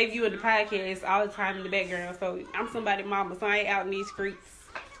make her debut in the podcast all the time in the background. So I'm somebody's mama, so I ain't out in these streets.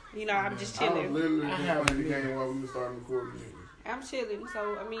 I'm just chilling. I was literally just playing the game while we were starting recording. I'm chilling.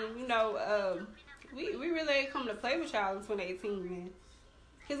 So we really ain't come to play with y'all in 2018, man.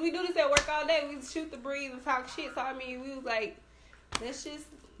 Cause we do this at work all day. We shoot the breeze and talk shit. So we was like, let's just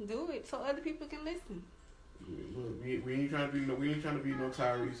do it so other people can listen. Look, we ain't trying to be no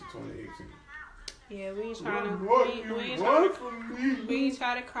Tyrese in 2018. Yeah, we ain't trying to. We ain't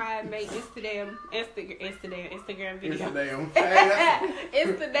trying to cry and make Instagram video. Instagram.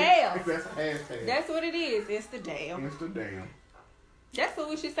 Instagram. That's a hashtag. That's what it is. Instagram. Instagram. That's what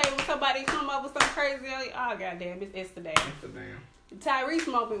we should say when somebody come up with something crazy. Oh goddamn, it's Instagram. Instagram. The Tyrese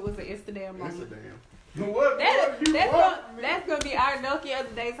moment was an Instagram moment. Instagram. That's gonna be our Nokia of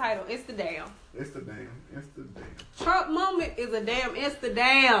the day title. Instagram. Instagram. Trump moment is a damn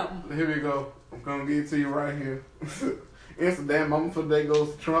Instagram. Here we go. I'm gonna give it to you right here. Instagram moment for the day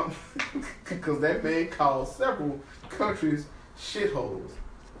goes to Trump, because that man called several countries shitholes.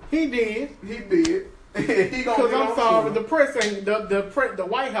 He did. Because I'm sorry, the press ain't the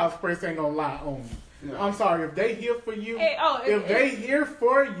White House press ain't gonna lie on me. Yeah. I'm sorry, if they here for you, they here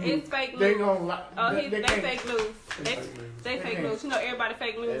for you, it's fake news. They gonna lie. They fake news. They fake news. Everybody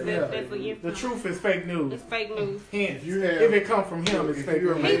fake news. That's against the truth is fake news. It's fake news. Hence, if it come from him, it's fake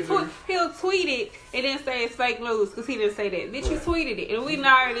news. He'll tweet it and then say it's fake news because he didn't say that. Bitch, you tweeted it, and we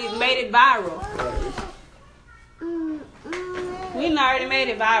already made it viral. We already made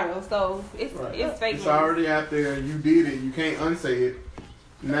it viral, so it's fake news. It's already out there. You did it. You can't unsay it.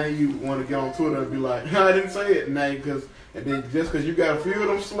 Now you want to get on Twitter and be like, I didn't say it. Now, and then just because you got a few of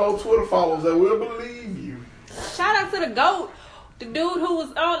them slow Twitter followers that will believe you. Shout out to the GOAT, the dude who was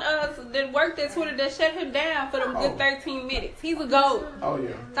on us that worked at Twitter that shut him down for them good 13 minutes. He's a GOAT. Oh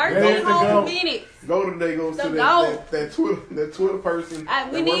yeah, 13 whole minutes. GOAT today goes to that Twitter person.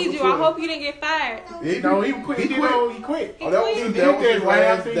 We need you. I hope you didn't get fired. He quit. He quit. That was his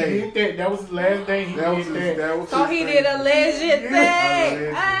last day. That was the last day he did that. So he did a legend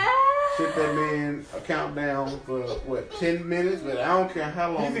thing. Shit that man a countdown for 10 minutes, but I don't care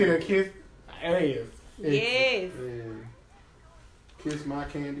how long. He did a kiss ass. Yes. Man. Kiss my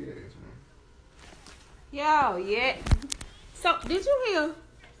candy ass, man. Yo, yeah. So, did you hear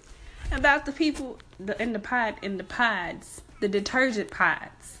about the people in the pods, the detergent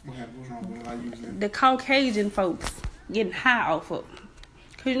pods? What's wrong with I use it? The Caucasian folks getting high off of them.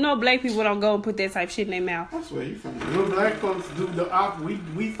 Because black people don't go and put that type of shit in their mouth. That's where you from. Black folks do the opposite.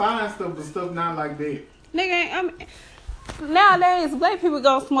 We find stuff, but stuff not like that. Nigga, nowadays, black people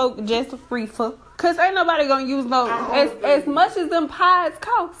gonna smoke just for reefer. Because ain't nobody gonna use as much as them pods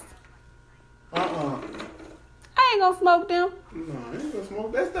cost. I ain't gonna smoke them. No, I ain't gonna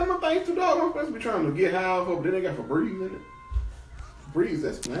smoke. That's them things too, dog. I'm supposed to be trying to get high off of, but then they got Febreze in it. Febreze,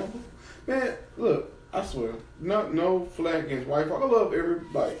 that's flammable. Man, look, I swear, no flag against white folk. I love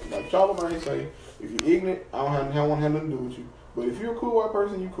everybody. Like Charlamagne say, if you're ignorant, I don't want to have nothing to do with you. But if you're a cool white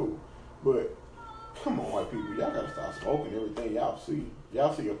person, you cool. But come on, white people, y'all gotta stop smoking everything y'all see.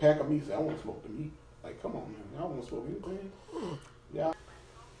 Y'all see a pack of meat, say I want to smoke the meat. Like, come on, man, y'all want to smoke anything? Y'all.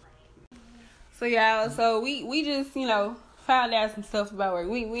 So y'all, we just found out some stuff about work.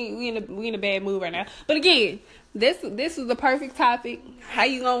 We in a bad mood right now. But again, this was the perfect topic. How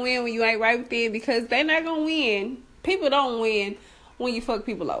you gonna win when you ain't right within? Because they not gonna win. People don't win when you fuck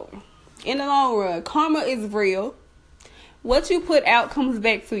people over. In the long run, karma is real. What you put out comes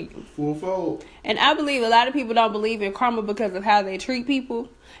back to you. Full fold. And I believe a lot of people don't believe in karma because of how they treat people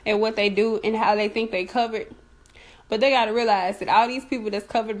and what they do and how they think they covered. But they got to realize that all these people that's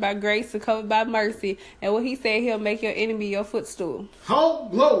covered by grace are covered by mercy. And what he said, he'll make your enemy your footstool. Oh,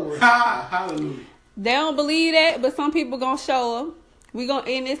 glory. Hallelujah. They don't believe that, but some people going to show them. We're going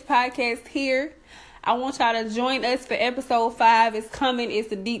to end this podcast here. I want y'all to join us for episode 5. It's coming.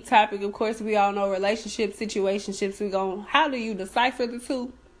 It's a deep topic. Of course, we all know relationships, situationships. How do you decipher the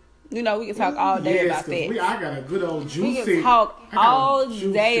two? We can talk all day about that. I got a good old juicy. We can talk all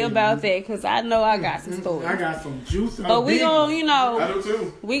day about that because I know I got some stories. I got some juice. But we gonna, I do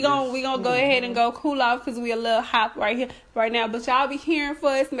too. We gonna go ahead and go cool off because we a little hot right now. But y'all be hearing for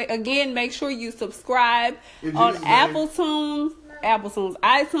us. Again, make sure you subscribe on Apple Tunes,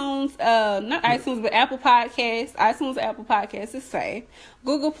 iTunes, not iTunes, but Apple Podcasts. iTunes, Apple Podcasts is safe.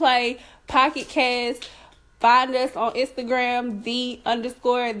 Google Play, Pocket Cast. Find us on Instagram,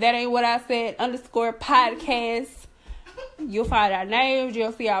 _podcast. You'll find our names.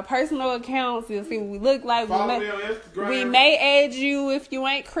 You'll see our personal accounts. You'll see what we look like. We may add you if you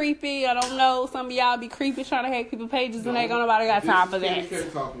ain't creepy. I don't know. Some of y'all be creepy trying to hack people's pages and ain't nobody got time for that.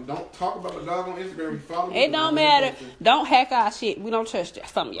 Don't talk about the dog on Instagram. Follow me. It don't matter. Don't hack our shit. We don't trust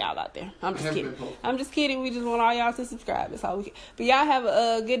some of y'all out there. I'm just kidding. We just want all y'all to subscribe. That's all we can. But y'all have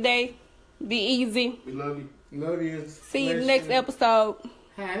a good day. Be easy. We love you. Love you. See you in the next episode.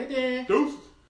 Hi there. Deuces.